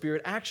filled with the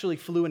Spirit actually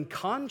flew in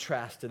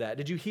contrast to that.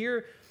 Did you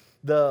hear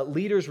the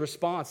leader's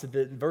response at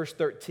verse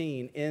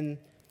 13 in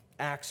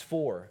Acts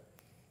 4?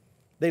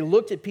 They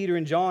looked at Peter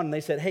and John and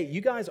they said, hey,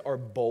 you guys are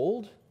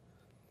bold,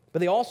 but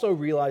they also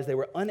realized they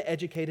were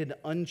uneducated and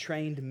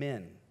untrained men.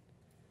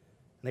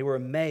 And they were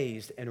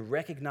amazed and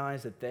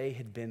recognized that they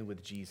had been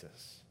with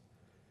Jesus.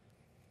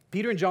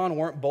 Peter and John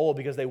weren't bold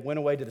because they went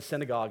away to the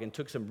synagogue and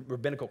took some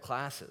rabbinical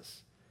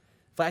classes.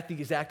 In fact, the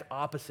exact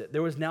opposite.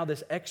 There was now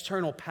this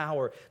external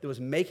power that was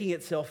making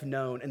itself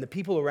known, and the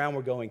people around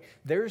were going,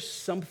 there's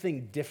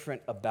something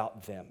different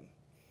about them.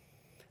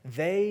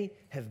 They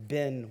have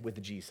been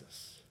with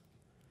Jesus.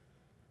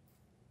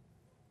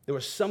 There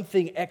was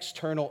something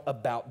external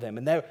about them,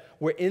 and they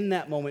were in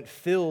that moment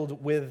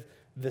filled with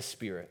the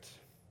Spirit.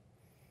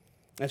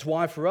 That's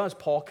why for us,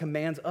 Paul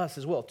commands us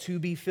as well to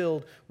be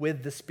filled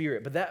with the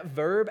Spirit. But that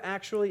verb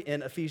actually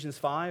in Ephesians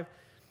 5,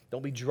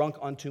 don't be drunk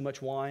on too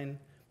much wine,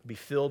 be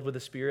filled with the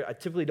Spirit. I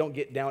typically don't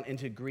get down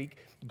into Greek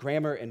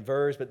grammar and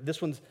verbs, but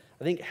this one's,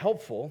 I think,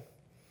 helpful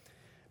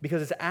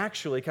because it's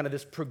actually kind of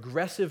this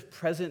progressive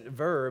present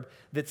verb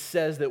that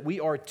says that we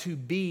are to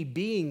be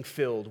being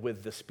filled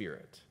with the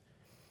Spirit.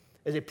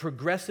 as a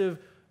progressive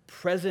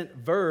present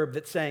verb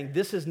that's saying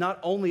this is not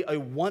only a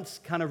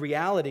once kind of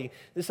reality,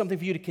 this is something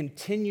for you to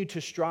continue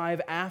to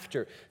strive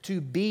after,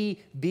 to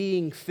be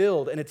being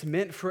filled, and it's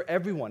meant for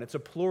everyone. It's a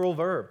plural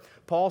verb.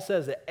 Paul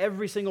says that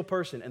every single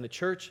person in the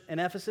church in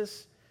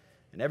Ephesus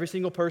and every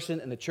single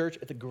person in the church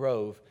at the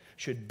Grove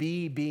should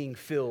be being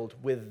filled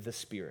with the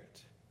Spirit.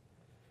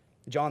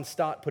 John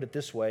Stott put it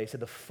this way. He said,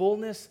 the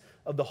fullness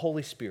of the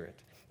Holy Spirit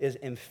is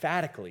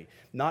emphatically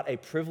not a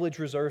privilege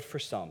reserved for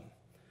some,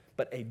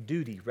 but a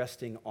duty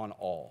resting on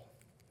all.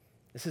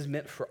 This is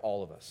meant for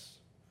all of us.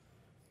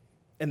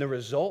 And the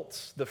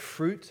results, the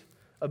fruit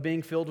of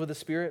being filled with the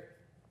Spirit,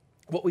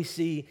 what we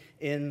see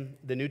in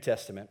the New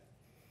Testament,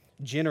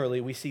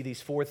 generally we see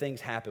these four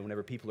things happen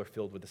whenever people are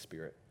filled with the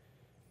Spirit.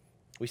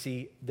 We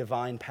see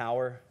divine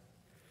power,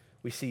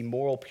 we see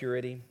moral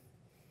purity,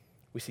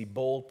 we see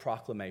bold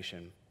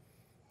proclamation,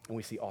 and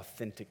we see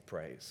authentic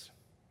praise.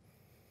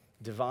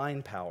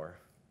 Divine power,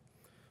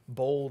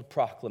 bold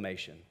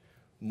proclamation,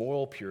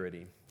 moral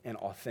purity, and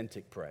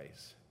authentic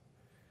praise.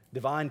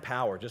 Divine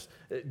power, just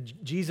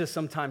Jesus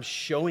sometimes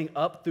showing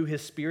up through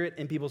his Spirit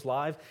in people's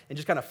lives and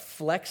just kind of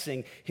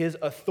flexing his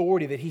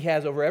authority that he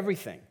has over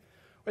everything.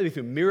 Whether it be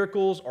through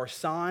miracles or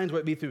signs,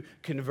 whether it be through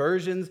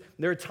conversions,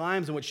 there are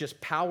times in which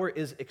just power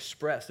is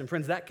expressed. And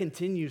friends, that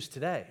continues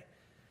today.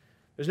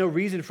 There's no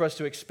reason for us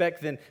to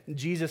expect then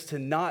Jesus to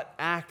not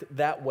act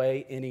that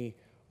way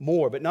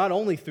anymore, but not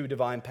only through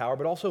divine power,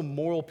 but also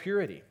moral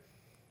purity.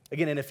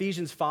 Again, in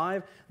Ephesians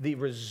 5, the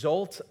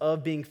result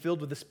of being filled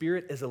with the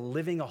Spirit is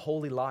living a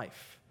holy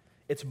life.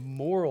 It's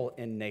moral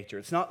in nature.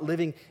 It's not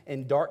living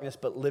in darkness,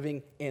 but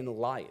living in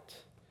light.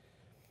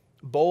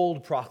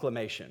 Bold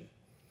proclamation.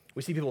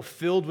 We see people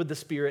filled with the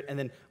Spirit and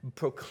then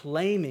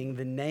proclaiming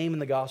the name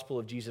and the gospel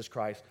of Jesus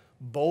Christ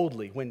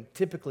boldly when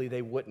typically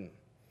they wouldn't.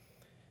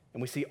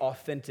 And we see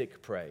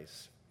authentic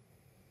praise.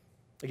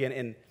 Again,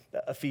 in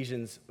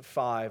Ephesians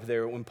 5,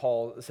 there when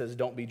Paul says,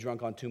 don't be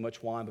drunk on too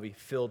much wine, but be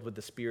filled with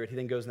the Spirit, he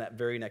then goes in that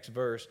very next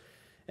verse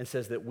and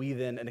says that we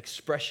then, an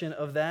expression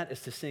of that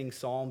is to sing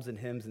psalms and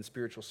hymns and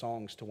spiritual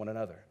songs to one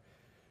another.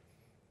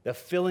 The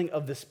filling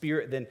of the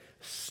Spirit then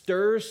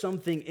stirs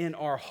something in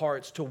our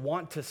hearts to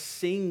want to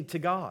sing to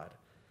God,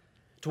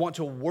 to want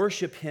to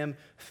worship him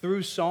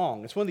through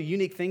song. It's one of the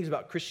unique things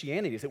about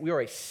Christianity is that we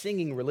are a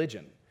singing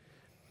religion.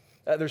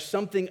 There's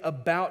something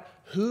about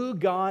who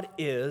God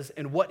is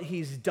and what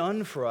he's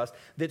done for us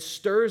that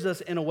stirs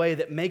us in a way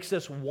that makes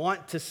us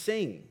want to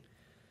sing.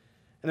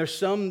 And there's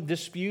some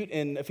dispute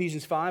in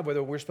Ephesians 5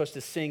 whether we're supposed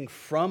to sing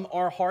from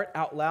our heart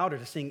out loud or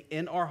to sing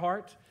in our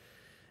heart.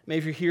 Maybe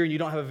if you're here and you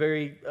don't have a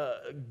very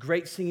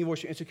great singing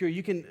voice, you're insecure,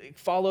 you can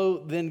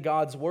follow then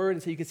God's word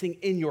and so you can sing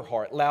in your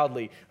heart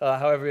loudly,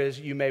 however it is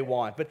you may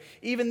want. But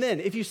even then,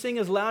 if you sing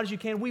as loud as you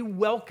can, we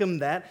welcome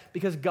that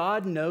because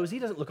God knows he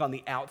doesn't look on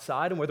the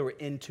outside and whether we're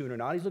in tune or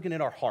not. He's looking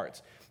in our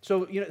hearts.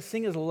 So,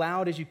 sing as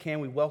loud as you can.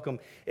 We welcome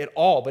it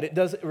all. But it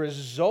does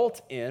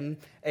result in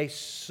a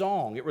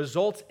song. It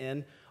results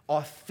in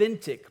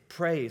authentic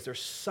praise.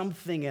 There's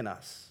something in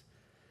us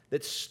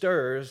that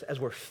stirs as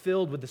we're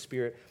filled with the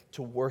Spirit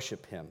to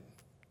worship him.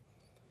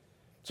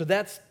 So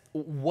that's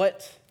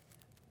what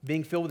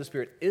being filled with the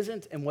Spirit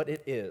isn't and what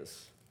it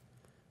is.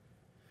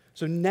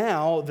 So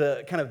now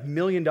the kind of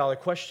million-dollar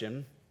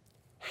question,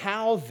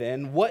 how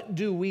then, what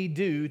do we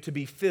do to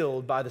be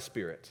filled by the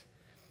Spirit?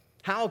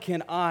 How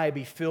can I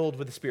be filled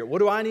with the Spirit? What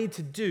do I need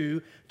to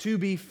do to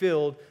be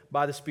filled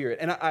by the Spirit?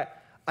 And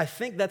I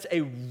think that's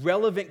a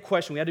relevant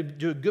question. We had to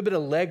do a good bit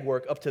of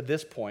legwork up to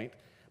this point.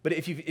 But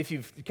if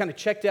you've kind of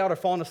checked out or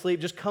fallen asleep,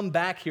 just come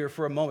back here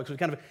for a moment because we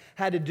kind of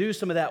had to do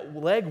some of that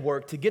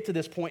legwork to get to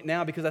this point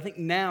now because I think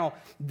now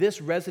this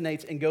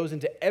resonates and goes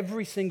into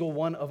every single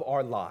one of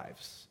our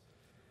lives.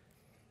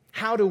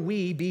 How do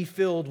we be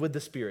filled with the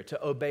Spirit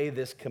to obey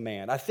this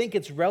command? I think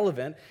it's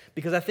relevant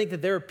because I think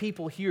that there are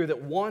people here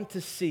that want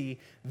to see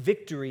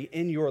victory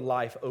in your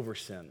life over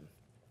sin.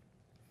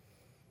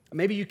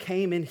 Maybe you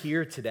came in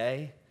here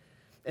today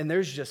and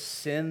there's just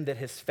sin that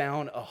has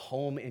found a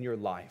home in your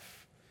life.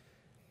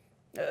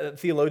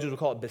 Theologians will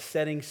call it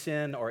besetting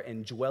sin or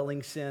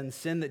indwelling sin,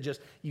 sin that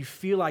just you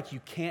feel like you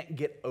can't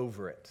get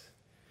over it.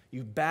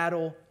 You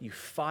battle, you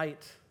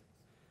fight,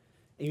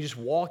 and you just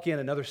walk in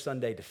another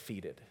Sunday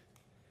defeated.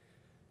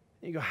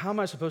 And you go, how am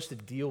I supposed to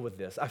deal with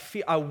this?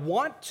 I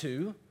want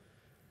to,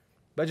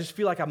 but I just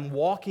feel like I'm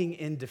walking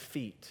in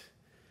defeat.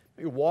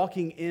 You're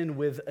walking in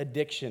with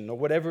addiction or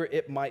whatever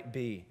it might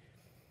be.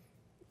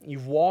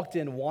 You've walked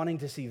in wanting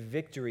to see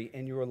victory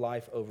in your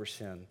life over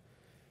sin.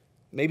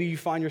 Maybe you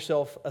find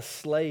yourself a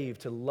slave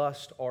to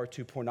lust or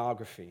to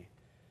pornography.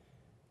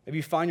 Maybe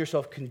you find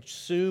yourself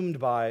consumed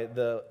by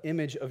the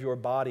image of your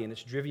body and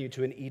it's driven you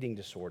to an eating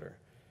disorder.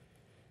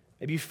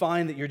 Maybe you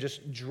find that you're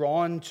just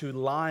drawn to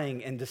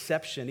lying and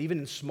deception, even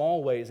in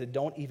small ways that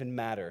don't even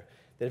matter,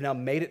 that have now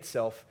made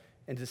itself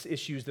into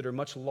issues that are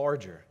much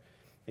larger.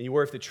 And you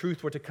worry if the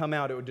truth were to come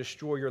out, it would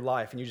destroy your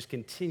life, and you just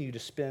continue to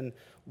spin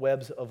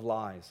webs of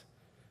lies.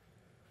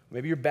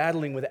 Maybe you're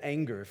battling with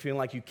anger, feeling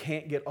like you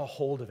can't get a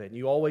hold of it. And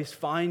you always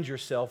find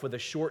yourself with a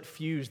short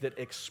fuse that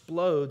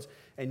explodes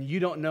and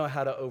you don't know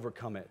how to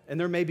overcome it. And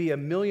there may be a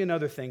million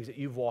other things that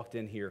you've walked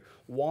in here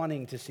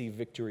wanting to see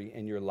victory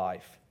in your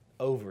life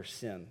over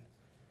sin.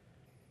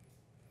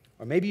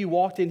 Or maybe you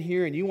walked in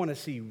here and you want to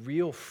see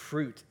real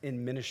fruit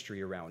in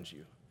ministry around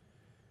you.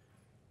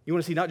 You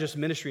want to see not just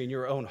ministry in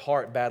your own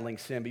heart battling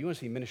sin, but you want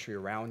to see ministry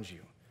around you.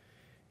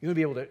 You want to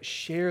be able to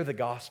share the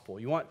gospel.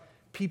 You want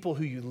people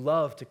who you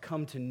love to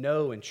come to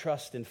know and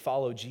trust and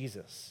follow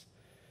Jesus.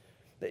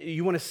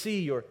 You want to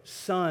see your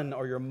son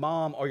or your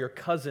mom or your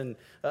cousin,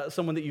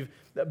 someone that you've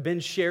been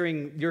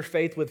sharing your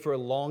faith with for a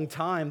long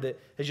time that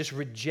has just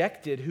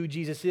rejected who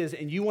Jesus is,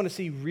 and you want to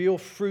see real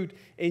fruit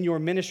in your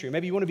ministry.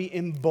 Maybe you want to be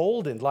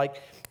emboldened,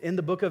 like in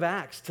the book of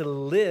Acts, to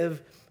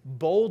live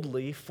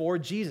boldly for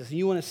Jesus, and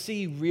you want to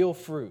see real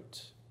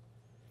fruit.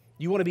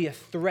 You want to be a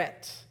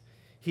threat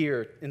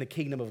here in the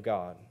kingdom of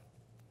God.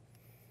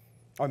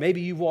 Or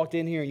maybe you've walked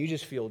in here and you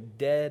just feel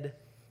dead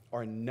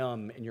or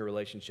numb in your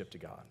relationship to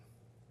God.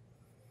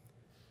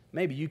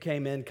 Maybe you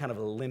came in kind of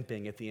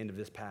limping at the end of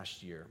this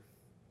past year.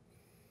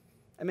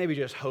 And maybe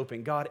just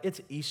hoping, God,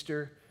 it's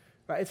Easter,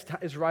 right?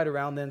 It's right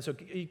around then, so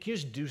can you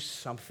just do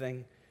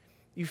something?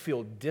 You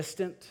feel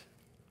distant.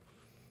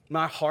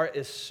 My heart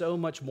is so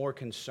much more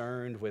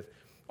concerned with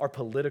our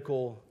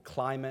political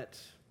climate,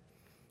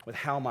 with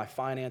how my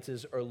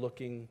finances are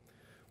looking,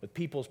 with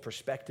people's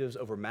perspectives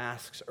over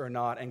masks or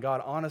not. And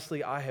God,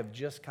 honestly, I have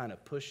just kind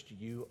of pushed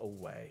you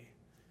away.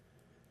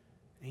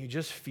 And you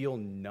just feel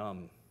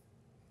numb.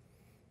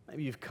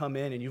 Maybe you've come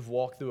in and you've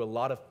walked through a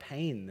lot of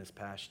pain this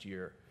past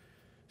year,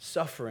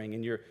 suffering,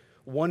 and you're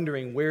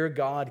wondering where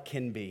God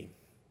can be.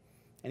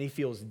 And he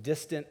feels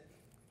distant,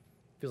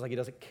 feels like he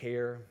doesn't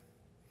care.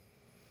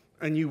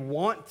 And you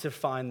want to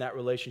find that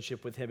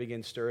relationship with him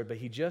again stirred, but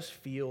he just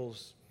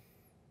feels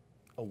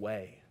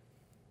away.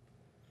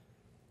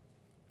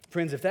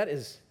 Friends, if that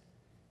is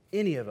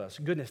any of us,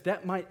 goodness,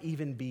 that might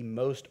even be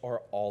most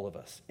or all of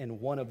us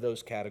in one of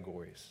those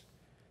categories,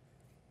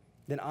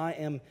 then I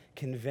am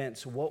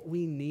convinced what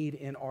we need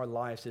in our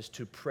lives is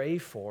to pray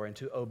for and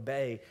to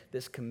obey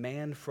this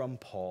command from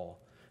Paul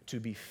to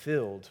be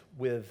filled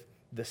with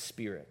the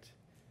Spirit,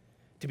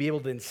 to be able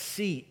to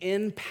see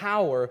in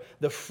power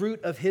the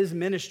fruit of his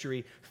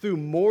ministry through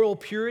moral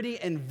purity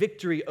and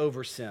victory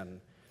over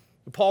sin.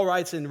 Paul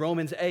writes in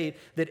Romans 8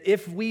 that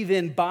if we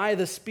then by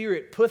the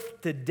Spirit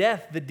put to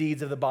death the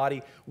deeds of the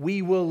body,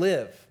 we will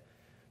live.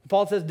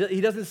 Paul says,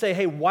 he doesn't say,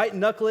 hey, white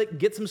knuckle it,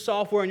 get some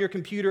software on your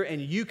computer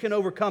and you can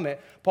overcome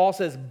it. Paul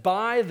says,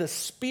 by the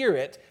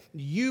Spirit,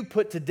 you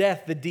put to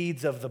death the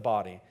deeds of the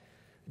body.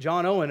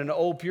 John Owen, an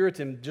old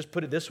Puritan, just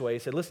put it this way. He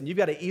said, listen, you've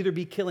got to either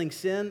be killing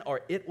sin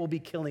or it will be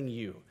killing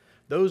you.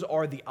 Those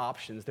are the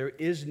options. There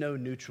is no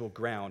neutral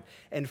ground.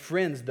 And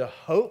friends, the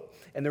hope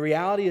and the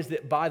reality is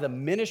that by the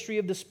ministry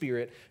of the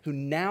Spirit who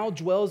now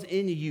dwells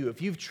in you,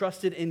 if you've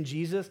trusted in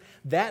Jesus,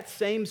 that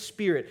same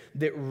Spirit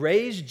that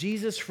raised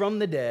Jesus from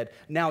the dead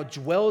now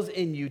dwells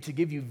in you to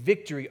give you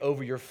victory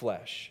over your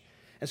flesh.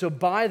 And so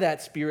by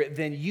that Spirit,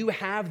 then you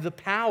have the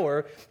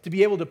power to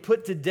be able to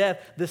put to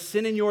death the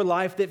sin in your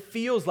life that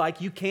feels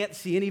like you can't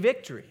see any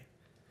victory.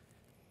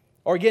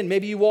 Or again,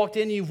 maybe you walked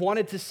in and you've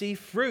wanted to see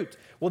fruit.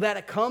 Well,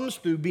 that comes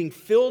through being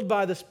filled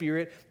by the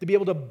Spirit to be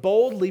able to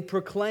boldly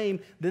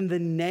proclaim then the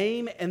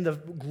name and the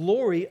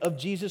glory of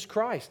Jesus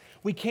Christ.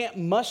 We can't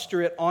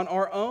muster it on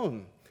our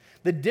own.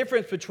 The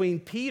difference between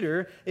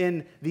Peter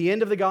in the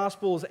end of the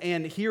Gospels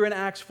and here in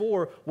Acts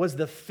 4 was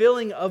the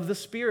filling of the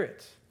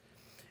Spirit.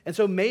 And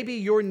so maybe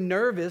you're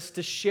nervous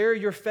to share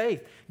your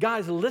faith.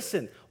 Guys,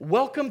 listen,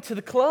 welcome to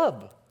the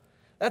club.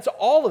 That's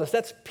all of us.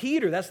 That's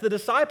Peter. That's the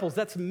disciples.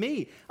 That's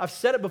me. I've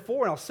said it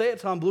before, and I'll say it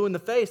till I'm blue in the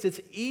face. It's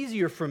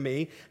easier for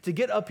me to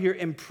get up here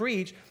and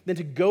preach than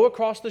to go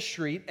across the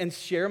street and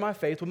share my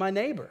faith with my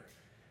neighbor.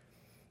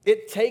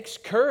 It takes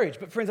courage.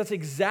 But friends, that's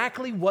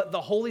exactly what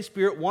the Holy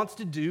Spirit wants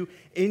to do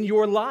in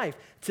your life,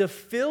 to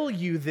fill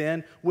you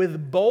then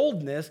with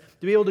boldness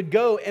to be able to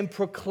go and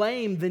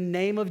proclaim the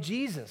name of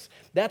Jesus.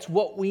 That's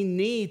what we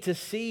need to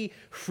see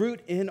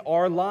fruit in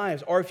our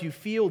lives. Or if you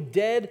feel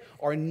dead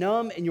or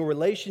numb in your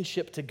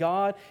relationship to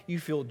God, you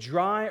feel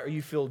dry or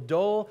you feel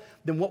dull,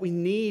 then what we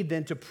need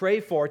then to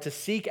pray for, to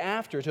seek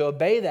after, to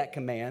obey that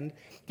command,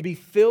 to be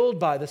filled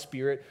by the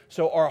Spirit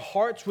so our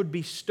hearts would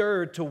be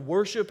stirred to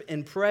worship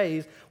and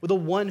praise with the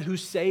one who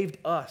saved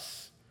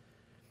us.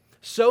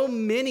 So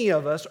many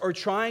of us are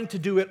trying to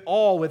do it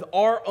all with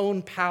our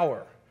own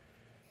power.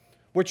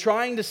 We're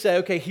trying to say,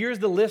 okay, here's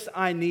the list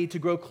I need to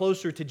grow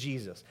closer to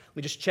Jesus. Let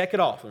me just check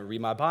it off. Let me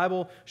read my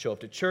Bible, show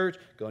up to church,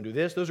 go and do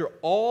this. Those are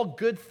all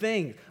good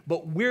things,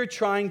 but we're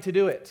trying to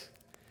do it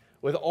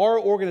with our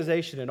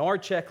organization and our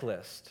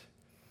checklist.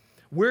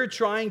 We're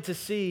trying to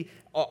see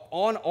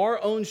on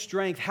our own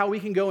strength how we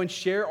can go and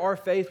share our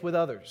faith with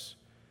others.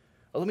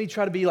 Let me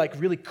try to be like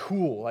really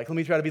cool. Like, let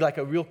me try to be like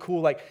a real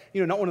cool, like,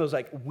 not one of those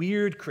like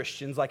weird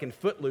Christians like in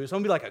Footloose. I'm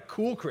gonna be like a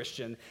cool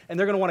Christian, and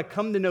they're gonna want to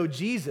come to know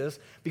Jesus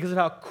because of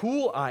how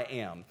cool I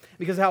am,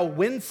 because of how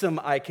winsome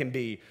I can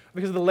be,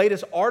 because of the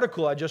latest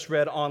article I just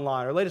read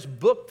online, or latest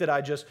book that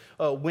I just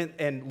went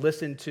and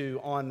listened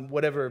to on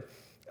whatever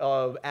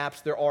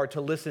apps there are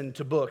to listen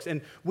to books.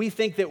 And we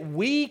think that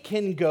we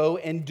can go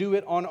and do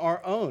it on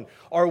our own,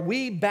 or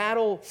we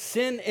battle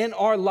sin in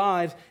our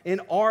lives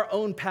in our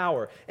own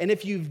power. And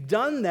if you've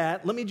done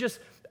that, let me just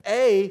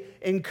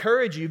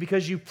encourage you,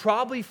 because you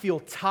probably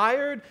feel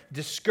tired,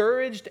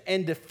 discouraged,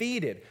 and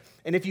defeated.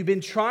 And if you've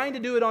been trying to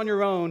do it on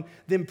your own,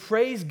 then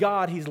praise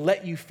God He's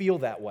let you feel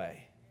that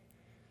way.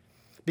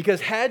 Because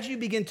had you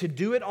begin to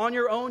do it on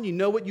your own, you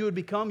know what you would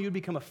become? You would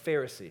become a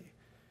Pharisee,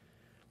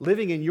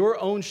 living in your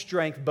own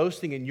strength,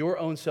 boasting in your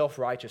own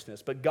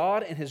self-righteousness. But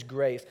God in His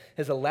grace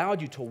has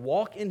allowed you to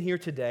walk in here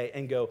today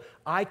and go,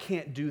 I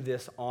can't do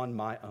this on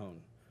my own.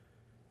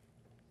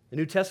 The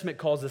New Testament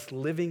calls this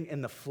living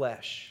in the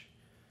flesh,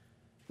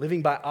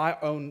 living by our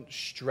own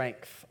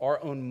strength, our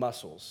own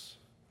muscles.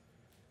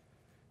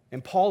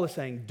 And Paul is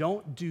saying,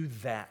 don't do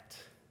that.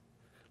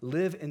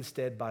 Live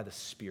instead by the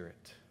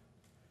Spirit.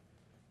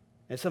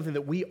 And it's something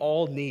that we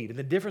all need. And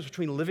the difference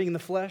between living in the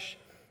flesh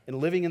and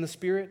living in the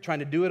Spirit, trying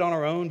to do it on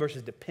our own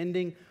versus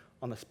depending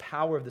on the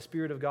power of the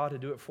Spirit of God to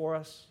do it for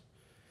us,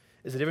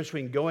 is the difference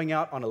between going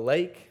out on a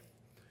lake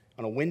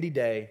on a windy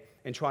day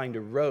and trying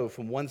to row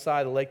from one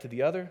side of the lake to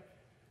the other,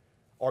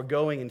 or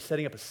going and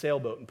setting up a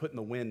sailboat and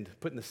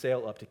putting the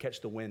sail up to catch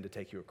the wind to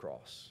take you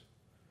across.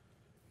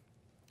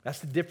 That's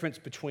the difference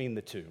between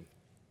the two.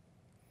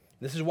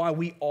 This is why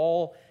we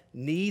all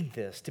need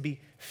this, to be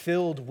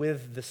filled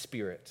with the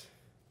Spirit.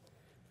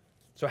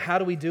 So how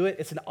do we do it?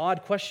 It's an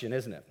odd question,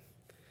 isn't it?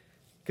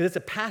 Because it's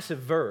a passive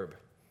verb,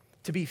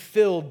 to be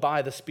filled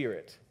by the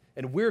Spirit.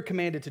 And we're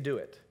commanded to do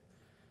it.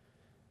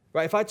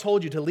 Right? If I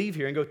told you to leave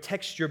here and go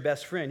text your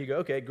best friend, you go,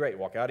 okay, great,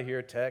 walk out of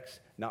here, text.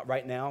 Not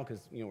right now because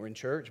we're in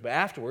church, but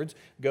afterwards,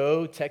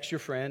 go text your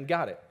friend,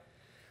 got it.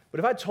 But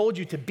if I told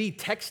you to be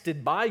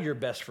texted by your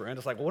best friend,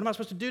 it's like, well, what am I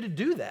supposed to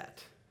do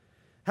that?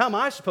 How am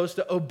I supposed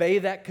to obey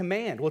that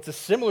command? Well, it's a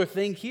similar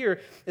thing here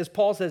as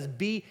Paul says,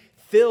 be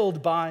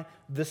filled by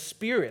the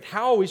Spirit.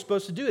 How are we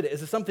supposed to do it?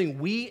 Is it something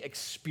we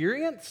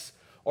experience?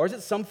 Or is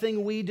it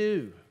something we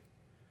do?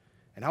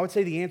 And I would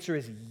say the answer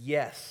is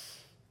yes.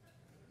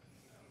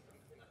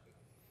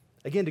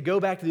 Again, to go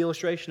back to the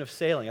illustration of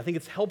sailing, I think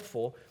it's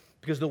helpful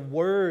because the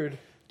word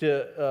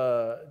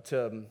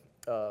the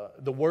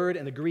word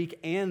in the Greek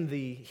and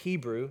the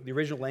Hebrew, the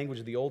original language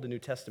of the Old and New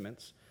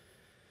Testaments,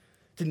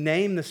 to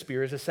name the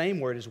Spirit is the same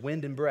word as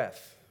wind and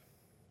breath.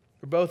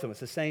 For both of them,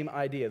 it's the same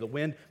idea. The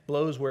wind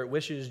blows where it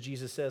wishes,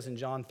 Jesus says in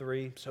John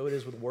 3. So it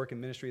is with the work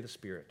and ministry of the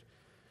Spirit.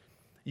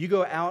 You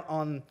go out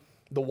on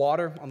the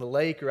water, on the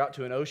lake, or out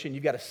to an ocean,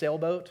 you've got a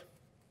sailboat.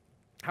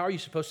 How are you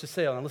supposed to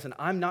sail? Now listen,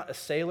 I'm not a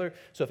sailor,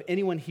 so if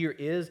anyone here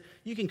is,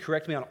 you can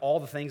correct me on all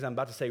the things I'm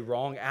about to say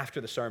wrong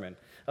after the sermon.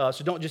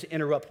 So don't just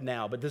interrupt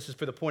now, but this is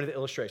for the point of the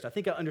illustration. I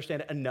think I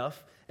understand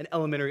enough, an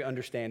elementary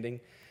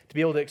understanding, to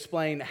be able to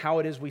explain how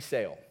it is we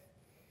sail.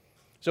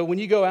 So when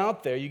you go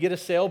out there, you get a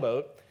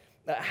sailboat.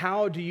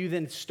 How do you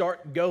then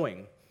start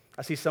going?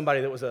 I see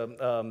somebody that was a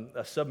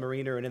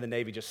submariner and in the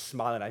Navy just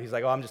smiling at it. He's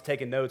like, oh, I'm just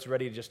taking notes,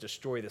 ready to just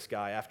destroy this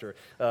guy after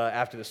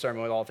the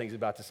sermon with all the things he's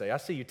about to say. I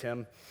see you,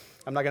 Tim.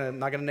 I'm not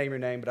gonna name your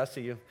name, but I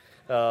see you.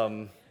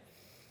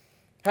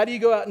 How do you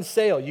go out and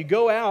sail? You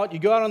go out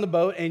on the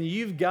boat, and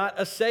you've got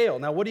a sail.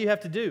 Now, what do you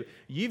have to do?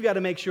 You've got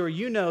to make sure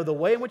you know the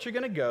way in which you're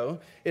going to go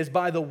is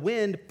by the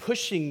wind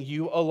pushing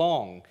you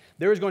along.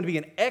 There is going to be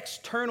an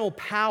external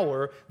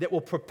power that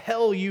will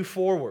propel you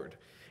forward.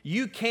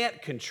 You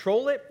can't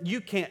control it.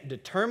 You can't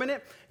determine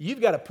it.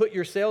 You've got to put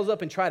your sails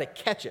up and try to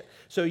catch it.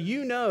 So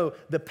you know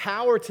the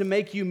power to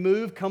make you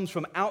move comes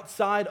from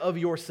outside of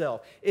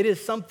yourself. It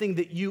is something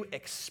that you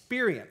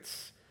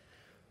experience.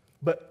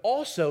 But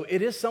also,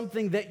 it is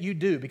something that you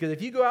do. Because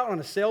if you go out on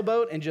a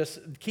sailboat and just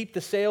keep the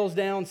sails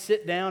down,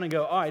 sit down, and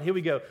go, all right, here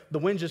we go. The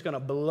wind's just going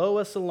to blow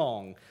us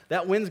along.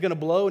 That wind's going to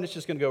blow, and it's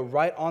just going to go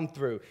right on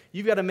through.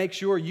 You've got to make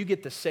sure you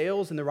get the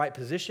sails in the right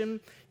position.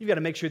 You've got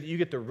to make sure that you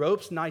get the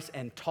ropes nice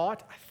and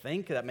taut. I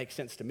think that makes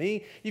sense to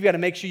me. You've got to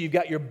make sure you've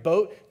got your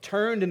boat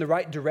turned in the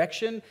right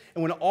direction.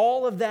 And when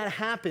all of that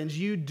happens,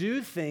 you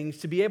do things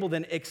to be able to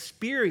then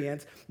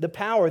experience the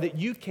power that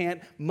you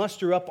can't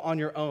muster up on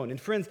your own. And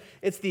friends,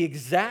 it's the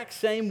exact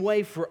same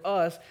way for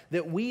us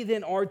that we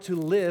then are to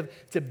live,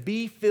 to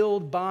be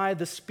filled by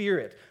the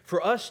Spirit.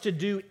 For us to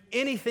do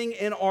anything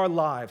in our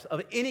lives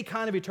of any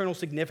kind of eternal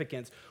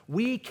significance,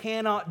 we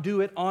cannot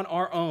do it on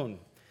our own.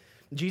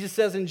 Jesus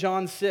says in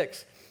John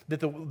 6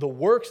 that the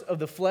works of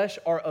the flesh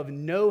are of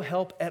no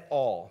help at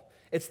all.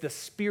 It's the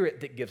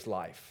Spirit that gives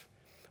life.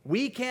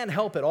 We can't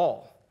help at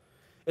all.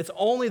 It's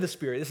only the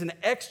Spirit. It's an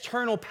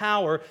external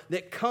power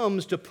that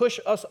comes to push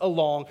us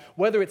along,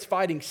 whether it's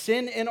fighting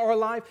sin in our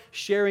life,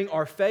 sharing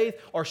our faith,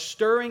 or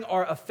stirring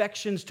our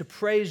affections to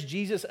praise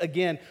Jesus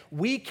again.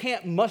 We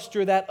can't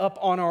muster that up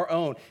on our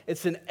own.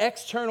 It's an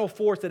external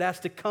force that has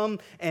to come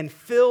and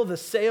fill the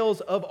sails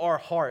of our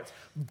hearts.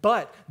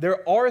 But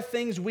there are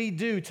things we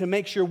do to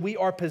make sure we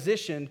are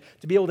positioned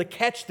to be able to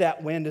catch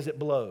that wind as it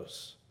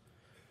blows.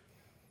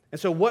 And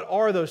so what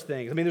are those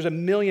things? I mean, there's a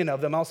million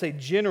of them. I'll say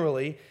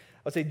generally,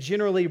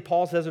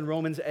 Paul says in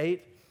Romans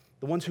 8,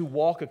 the ones who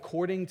walk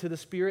according to the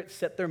Spirit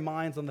set their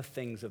minds on the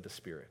things of the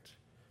Spirit.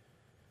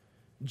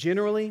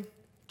 Generally,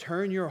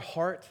 turn your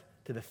heart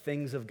to the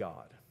things of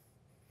God.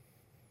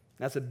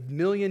 That's a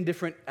million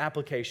different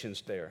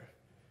applications there.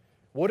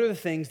 What are the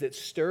things that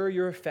stir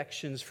your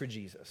affections for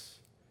Jesus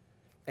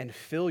and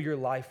fill your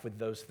life with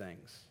those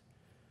things?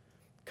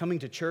 Coming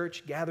to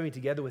church, gathering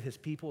together with his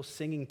people,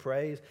 singing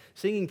praise.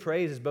 Singing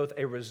praise is both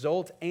a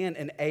result and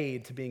an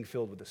aid to being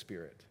filled with the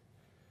Spirit.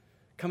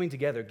 Coming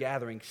together,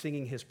 gathering,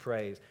 singing his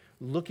praise,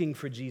 looking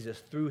for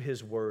Jesus through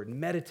his word,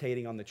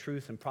 meditating on the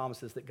truth and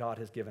promises that God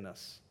has given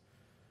us.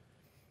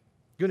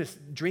 Goodness,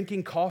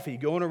 drinking coffee,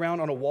 going around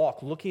on a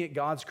walk, looking at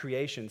God's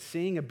creation,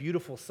 seeing a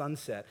beautiful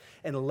sunset,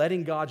 and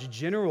letting God's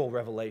general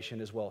revelation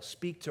as well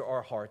speak to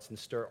our hearts and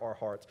stir our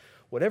hearts.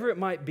 Whatever it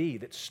might be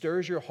that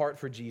stirs your heart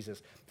for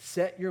Jesus,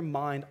 set your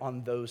mind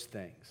on those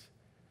things,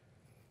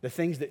 the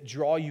things that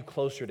draw you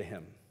closer to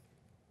him.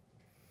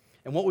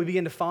 And what we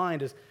begin to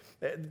find is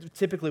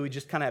typically we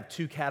just kind of have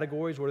two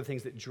categories. What are the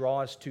things that draw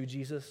us to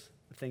Jesus,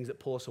 the things that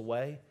pull us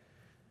away?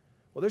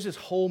 Well, there's this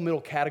whole middle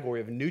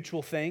category of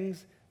neutral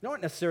things. They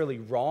aren't necessarily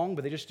wrong,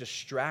 but they just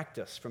distract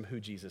us from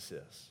who Jesus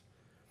is.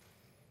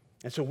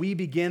 And so we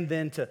begin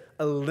then to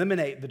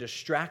eliminate the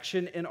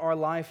distraction in our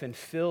life and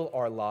fill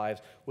our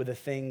lives with the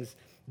things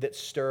that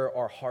stir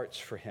our hearts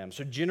for him.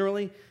 So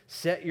generally,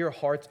 set your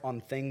hearts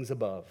on things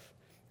above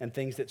and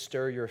things that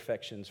stir your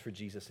affections for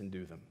Jesus and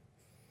do them.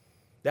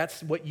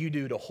 That's what you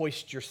do to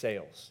hoist your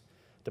sails,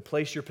 to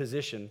place your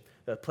position,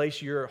 to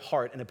place your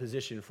heart in a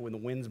position for when the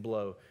winds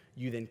blow,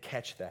 you then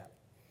catch that.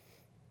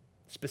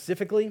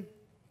 Specifically,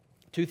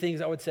 two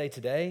things I would say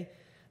today: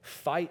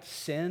 fight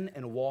sin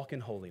and walk in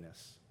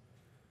holiness.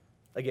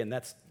 Again,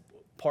 that's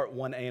part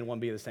 1A and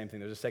 1B of the same thing.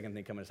 There's a second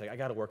thing coming in a second. I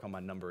got to work on my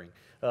numbering.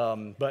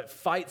 But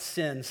fight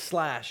sin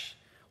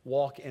 /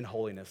 walk in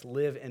holiness,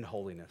 live in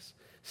holiness.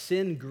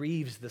 Sin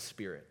grieves the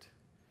Spirit.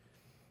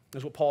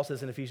 That's what Paul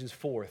says in Ephesians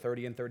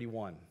 4:30 and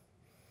 31.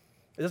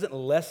 It doesn't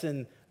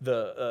lessen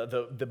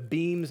the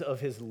beams of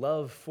his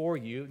love for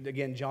you.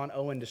 Again, John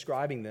Owen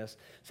describing this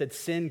said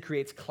sin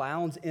creates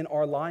clouds in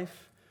our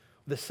life.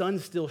 The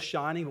sun's still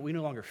shining, but we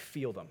no longer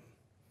feel them.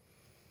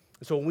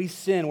 So when we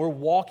sin, we're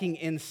walking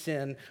in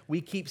sin. We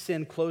keep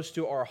sin close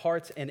to our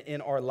hearts and in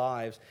our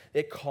lives.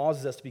 It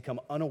causes us to become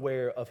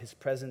unaware of his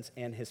presence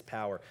and his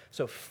power.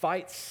 So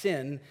fight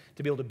sin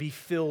to be able to be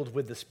filled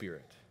with the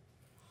Spirit.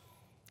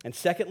 And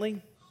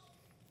secondly,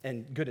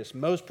 and goodness,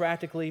 most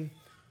practically,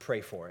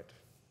 pray for it.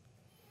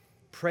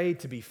 Pray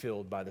to be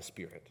filled by the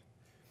Spirit.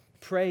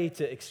 Pray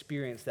to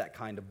experience that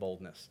kind of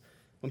boldness.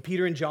 When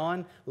Peter and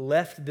John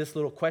left this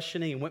little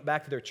questioning and went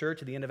back to their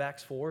church at the end of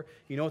Acts 4,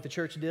 you know what the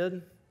church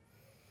did?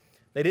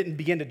 They didn't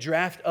begin to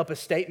draft up a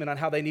statement on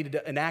how they needed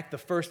to enact the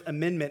First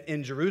Amendment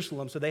in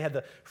Jerusalem so they had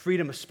the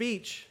freedom of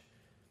speech.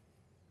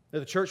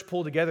 The church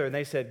pulled together and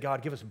they said,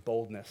 God, give us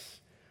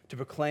boldness to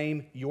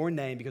proclaim your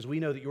name because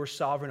we know that you're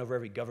sovereign over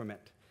every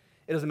government.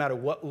 It doesn't matter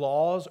what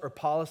laws or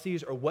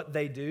policies or what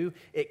they do,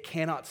 it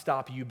cannot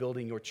stop you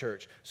building your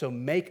church. So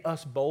make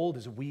us bold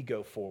as we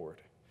go forward.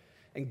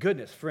 And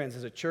goodness, friends,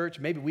 as a church,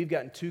 maybe we've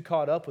gotten too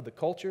caught up with the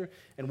culture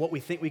and what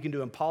we think we can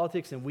do in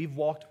politics, and we've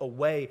walked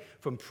away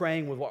from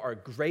praying with what our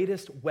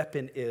greatest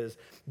weapon is,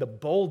 the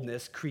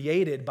boldness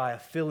created by a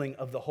filling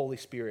of the Holy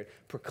Spirit,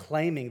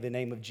 proclaiming the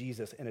name of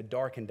Jesus in a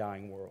dark and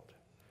dying world.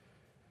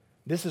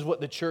 This is what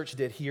the church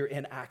did here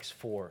in Acts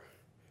 4.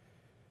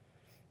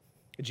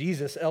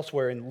 Jesus,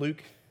 elsewhere in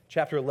Luke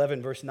chapter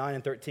 11, verse 9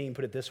 and 13,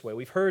 put it this way.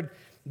 We've heard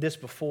this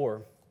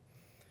before,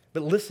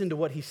 but listen to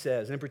what he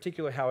says, and in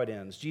particular how it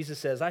ends. Jesus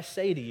says, I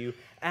say to you,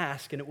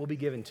 ask and it will be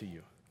given to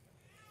you.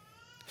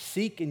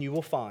 Seek and you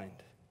will find.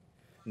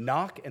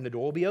 Knock and the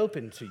door will be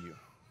opened to you.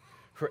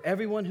 For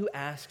everyone who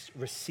asks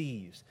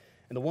receives,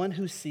 and the one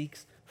who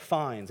seeks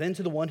finds. And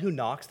to the one who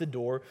knocks, the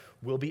door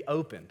will be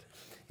opened.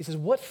 He says,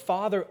 what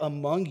father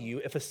among you,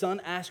 if a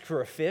son asks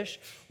for a fish,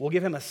 will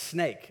give him a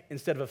snake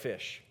instead of a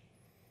fish?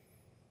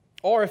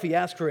 Or if he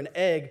asks for an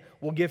egg,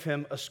 will give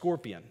him a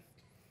scorpion?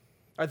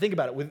 All right, think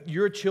about it. With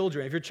your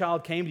children, if your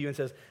child came to you and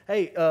says,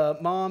 hey,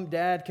 Mom,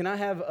 Dad, can I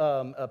have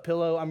a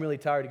pillow? I'm really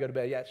tired to go to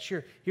bed. Yeah,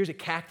 sure. Here's a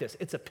cactus.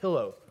 It's a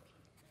pillow.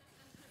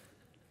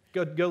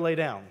 Go lay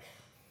down.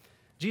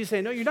 Jesus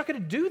saying, no, you're not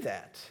going to do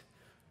that.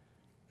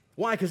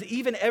 Why? Because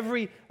even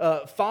every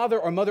father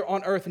or mother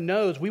on earth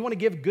knows we want to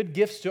give good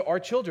gifts to our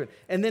children.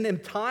 And then in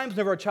times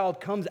whenever our child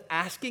comes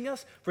asking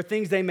us for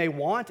things they may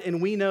want,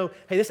 and we know,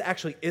 hey, this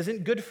actually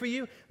isn't good for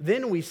you,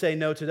 then we say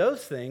no to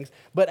those things.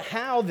 But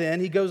how then,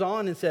 he goes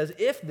on and says,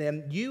 if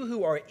then you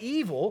who are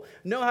evil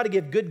know how to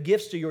give good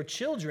gifts to your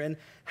children,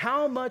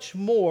 how much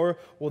more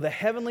will the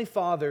Heavenly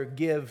Father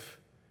give,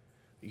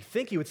 you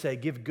think he would say,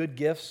 give good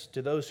gifts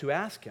to those who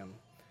ask him.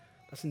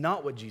 That's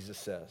not what Jesus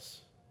says.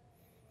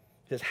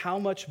 He says, how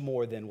much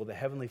more then will the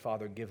Heavenly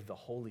Father give the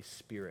Holy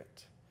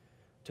Spirit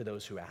to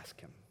those who ask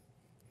him?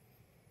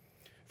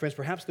 Friends,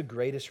 perhaps the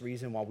greatest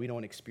reason why we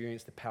don't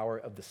experience the power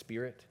of the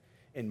Spirit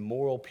in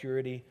moral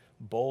purity,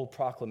 bold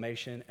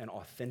proclamation, and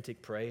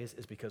authentic praise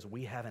is because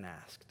we haven't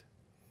asked.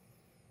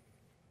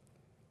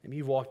 Maybe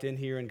you've walked in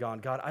here and gone,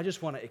 God, I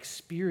just want to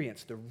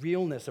experience the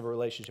realness of a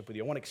relationship with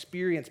you. I want to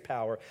experience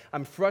power.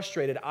 I'm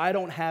frustrated. I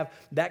don't have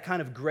that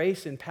kind of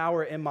grace and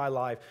power in my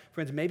life.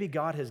 Friends, maybe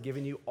God has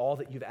given you all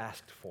that you've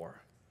asked for.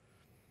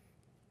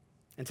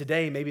 And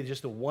today, maybe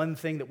just the one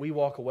thing that we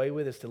walk away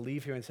with is to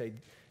leave here and say,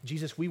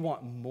 Jesus, we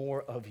want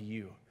more of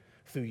you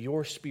through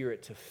your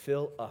Spirit to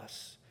fill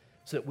us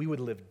so that we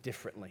would live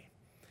differently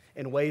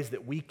in ways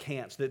that we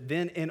can't, so that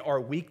then in our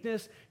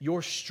weakness,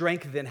 your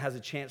strength then has a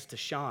chance to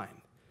shine.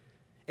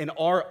 In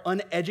our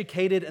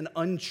uneducated and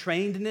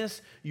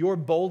untrainedness, your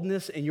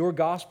boldness and your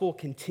gospel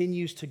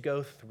continues to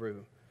go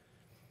through.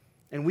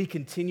 And we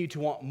continue to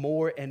want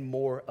more and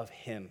more of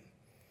him.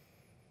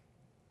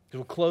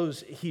 We'll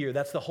close here.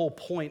 That's the whole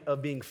point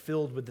of being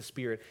filled with the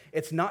Spirit.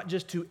 It's not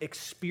just to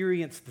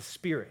experience the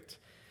Spirit.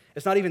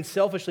 It's not even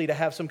selfishly to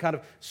have some kind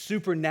of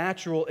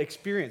supernatural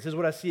experience. This is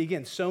what I see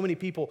again. So many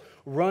people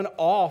run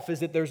off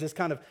is that there's this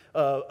kind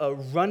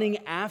of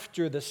running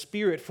after the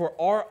Spirit for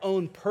our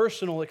own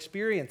personal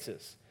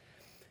experiences.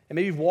 And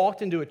maybe you've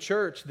walked into a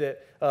church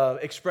that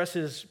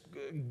expresses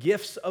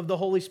gifts of the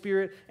Holy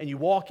Spirit, and you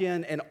walk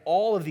in and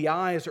all of the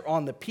eyes are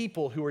on the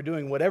people who are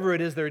doing whatever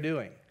it is they're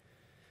doing.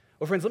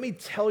 Well, friends, let me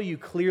tell you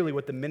clearly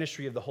what the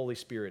ministry of the Holy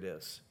Spirit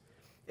is.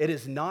 It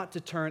is not to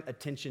turn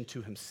attention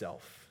to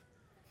himself.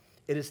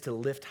 It is to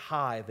lift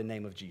high the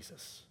name of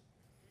Jesus.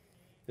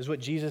 This is what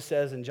Jesus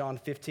says in John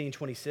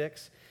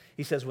 15:26.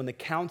 He says, when the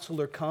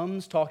counselor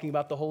comes, talking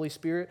about the Holy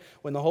Spirit,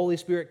 when the Holy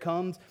Spirit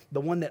comes,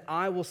 the one that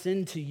I will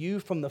send to you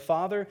from the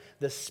Father,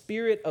 the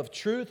Spirit of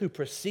truth who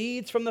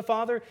proceeds from the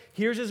Father,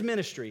 here's his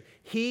ministry.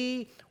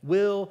 He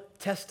will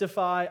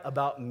testify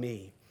about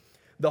me.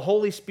 The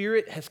Holy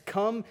Spirit has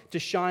come to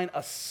shine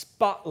a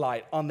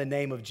spotlight on the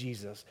name of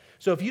Jesus.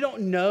 So if you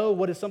don't know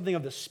what is something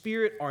of the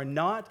Spirit or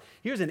not,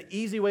 here's an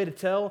easy way to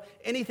tell.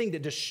 Anything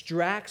that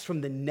distracts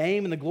from the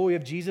name and the glory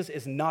of Jesus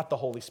is not the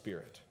Holy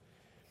Spirit.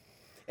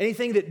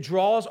 Anything that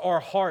draws our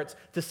hearts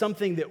to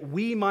something that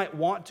we might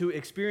want to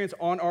experience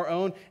on our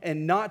own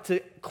and not to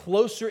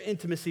closer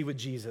intimacy with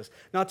Jesus,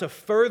 not to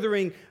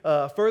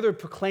further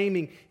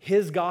proclaiming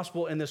his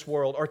gospel in this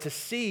world or to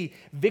see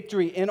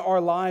victory in our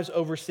lives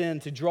over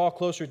sin, to draw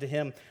closer to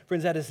him.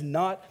 Friends, that is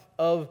not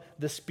of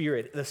the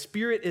Spirit. The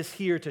Spirit is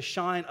here to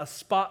shine a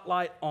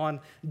spotlight on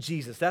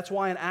Jesus. That's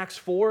why in Acts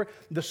 4,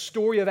 the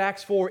story of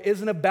Acts 4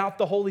 isn't about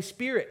the Holy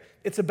Spirit.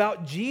 It's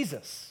about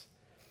Jesus.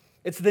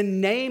 It's the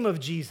name of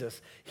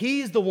Jesus.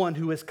 He's the one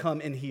who has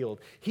come and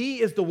healed.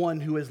 He is the one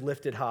who is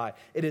lifted high.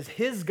 It is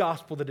his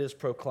gospel that is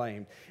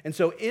proclaimed. And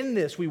so in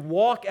this, we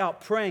walk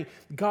out praying,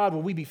 God,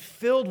 will we be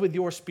filled with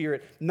your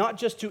Spirit, not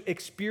just to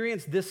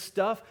experience this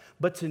stuff,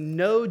 but to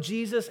know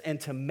Jesus and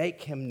to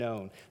make him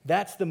known.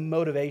 That's the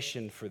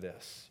motivation for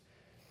this.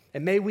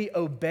 And may we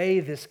obey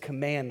this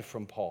command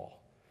from Paul,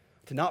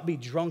 to not be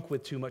drunk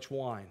with too much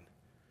wine,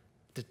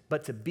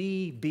 but to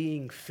be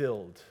being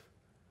filled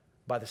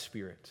by the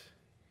Spirit.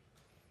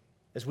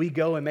 As we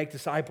go and make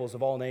disciples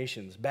of all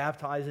nations,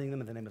 baptizing them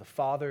in the name of the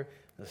Father,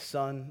 the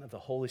Son, of the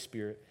Holy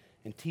Spirit,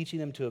 and teaching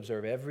them to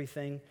observe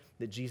everything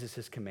that Jesus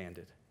has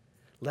commanded.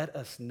 Let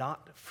us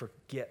not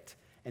forget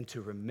and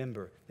to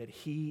remember that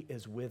he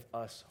is with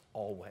us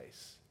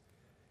always.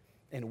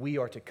 And we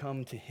are to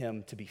come to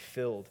him to be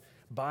filled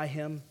by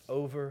him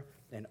over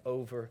and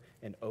over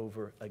and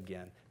over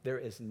again. There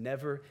is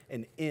never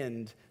an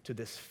end to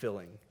this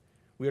filling.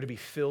 We are to be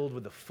filled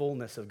with the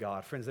fullness of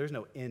God. Friends, there's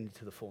no end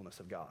to the fullness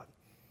of God.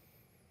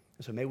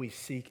 And so may we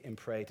seek and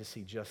pray to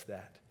see just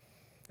that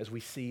as we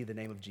see the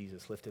name of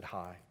Jesus lifted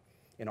high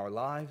in our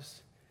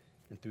lives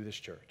and through this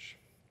church.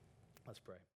 Let's pray.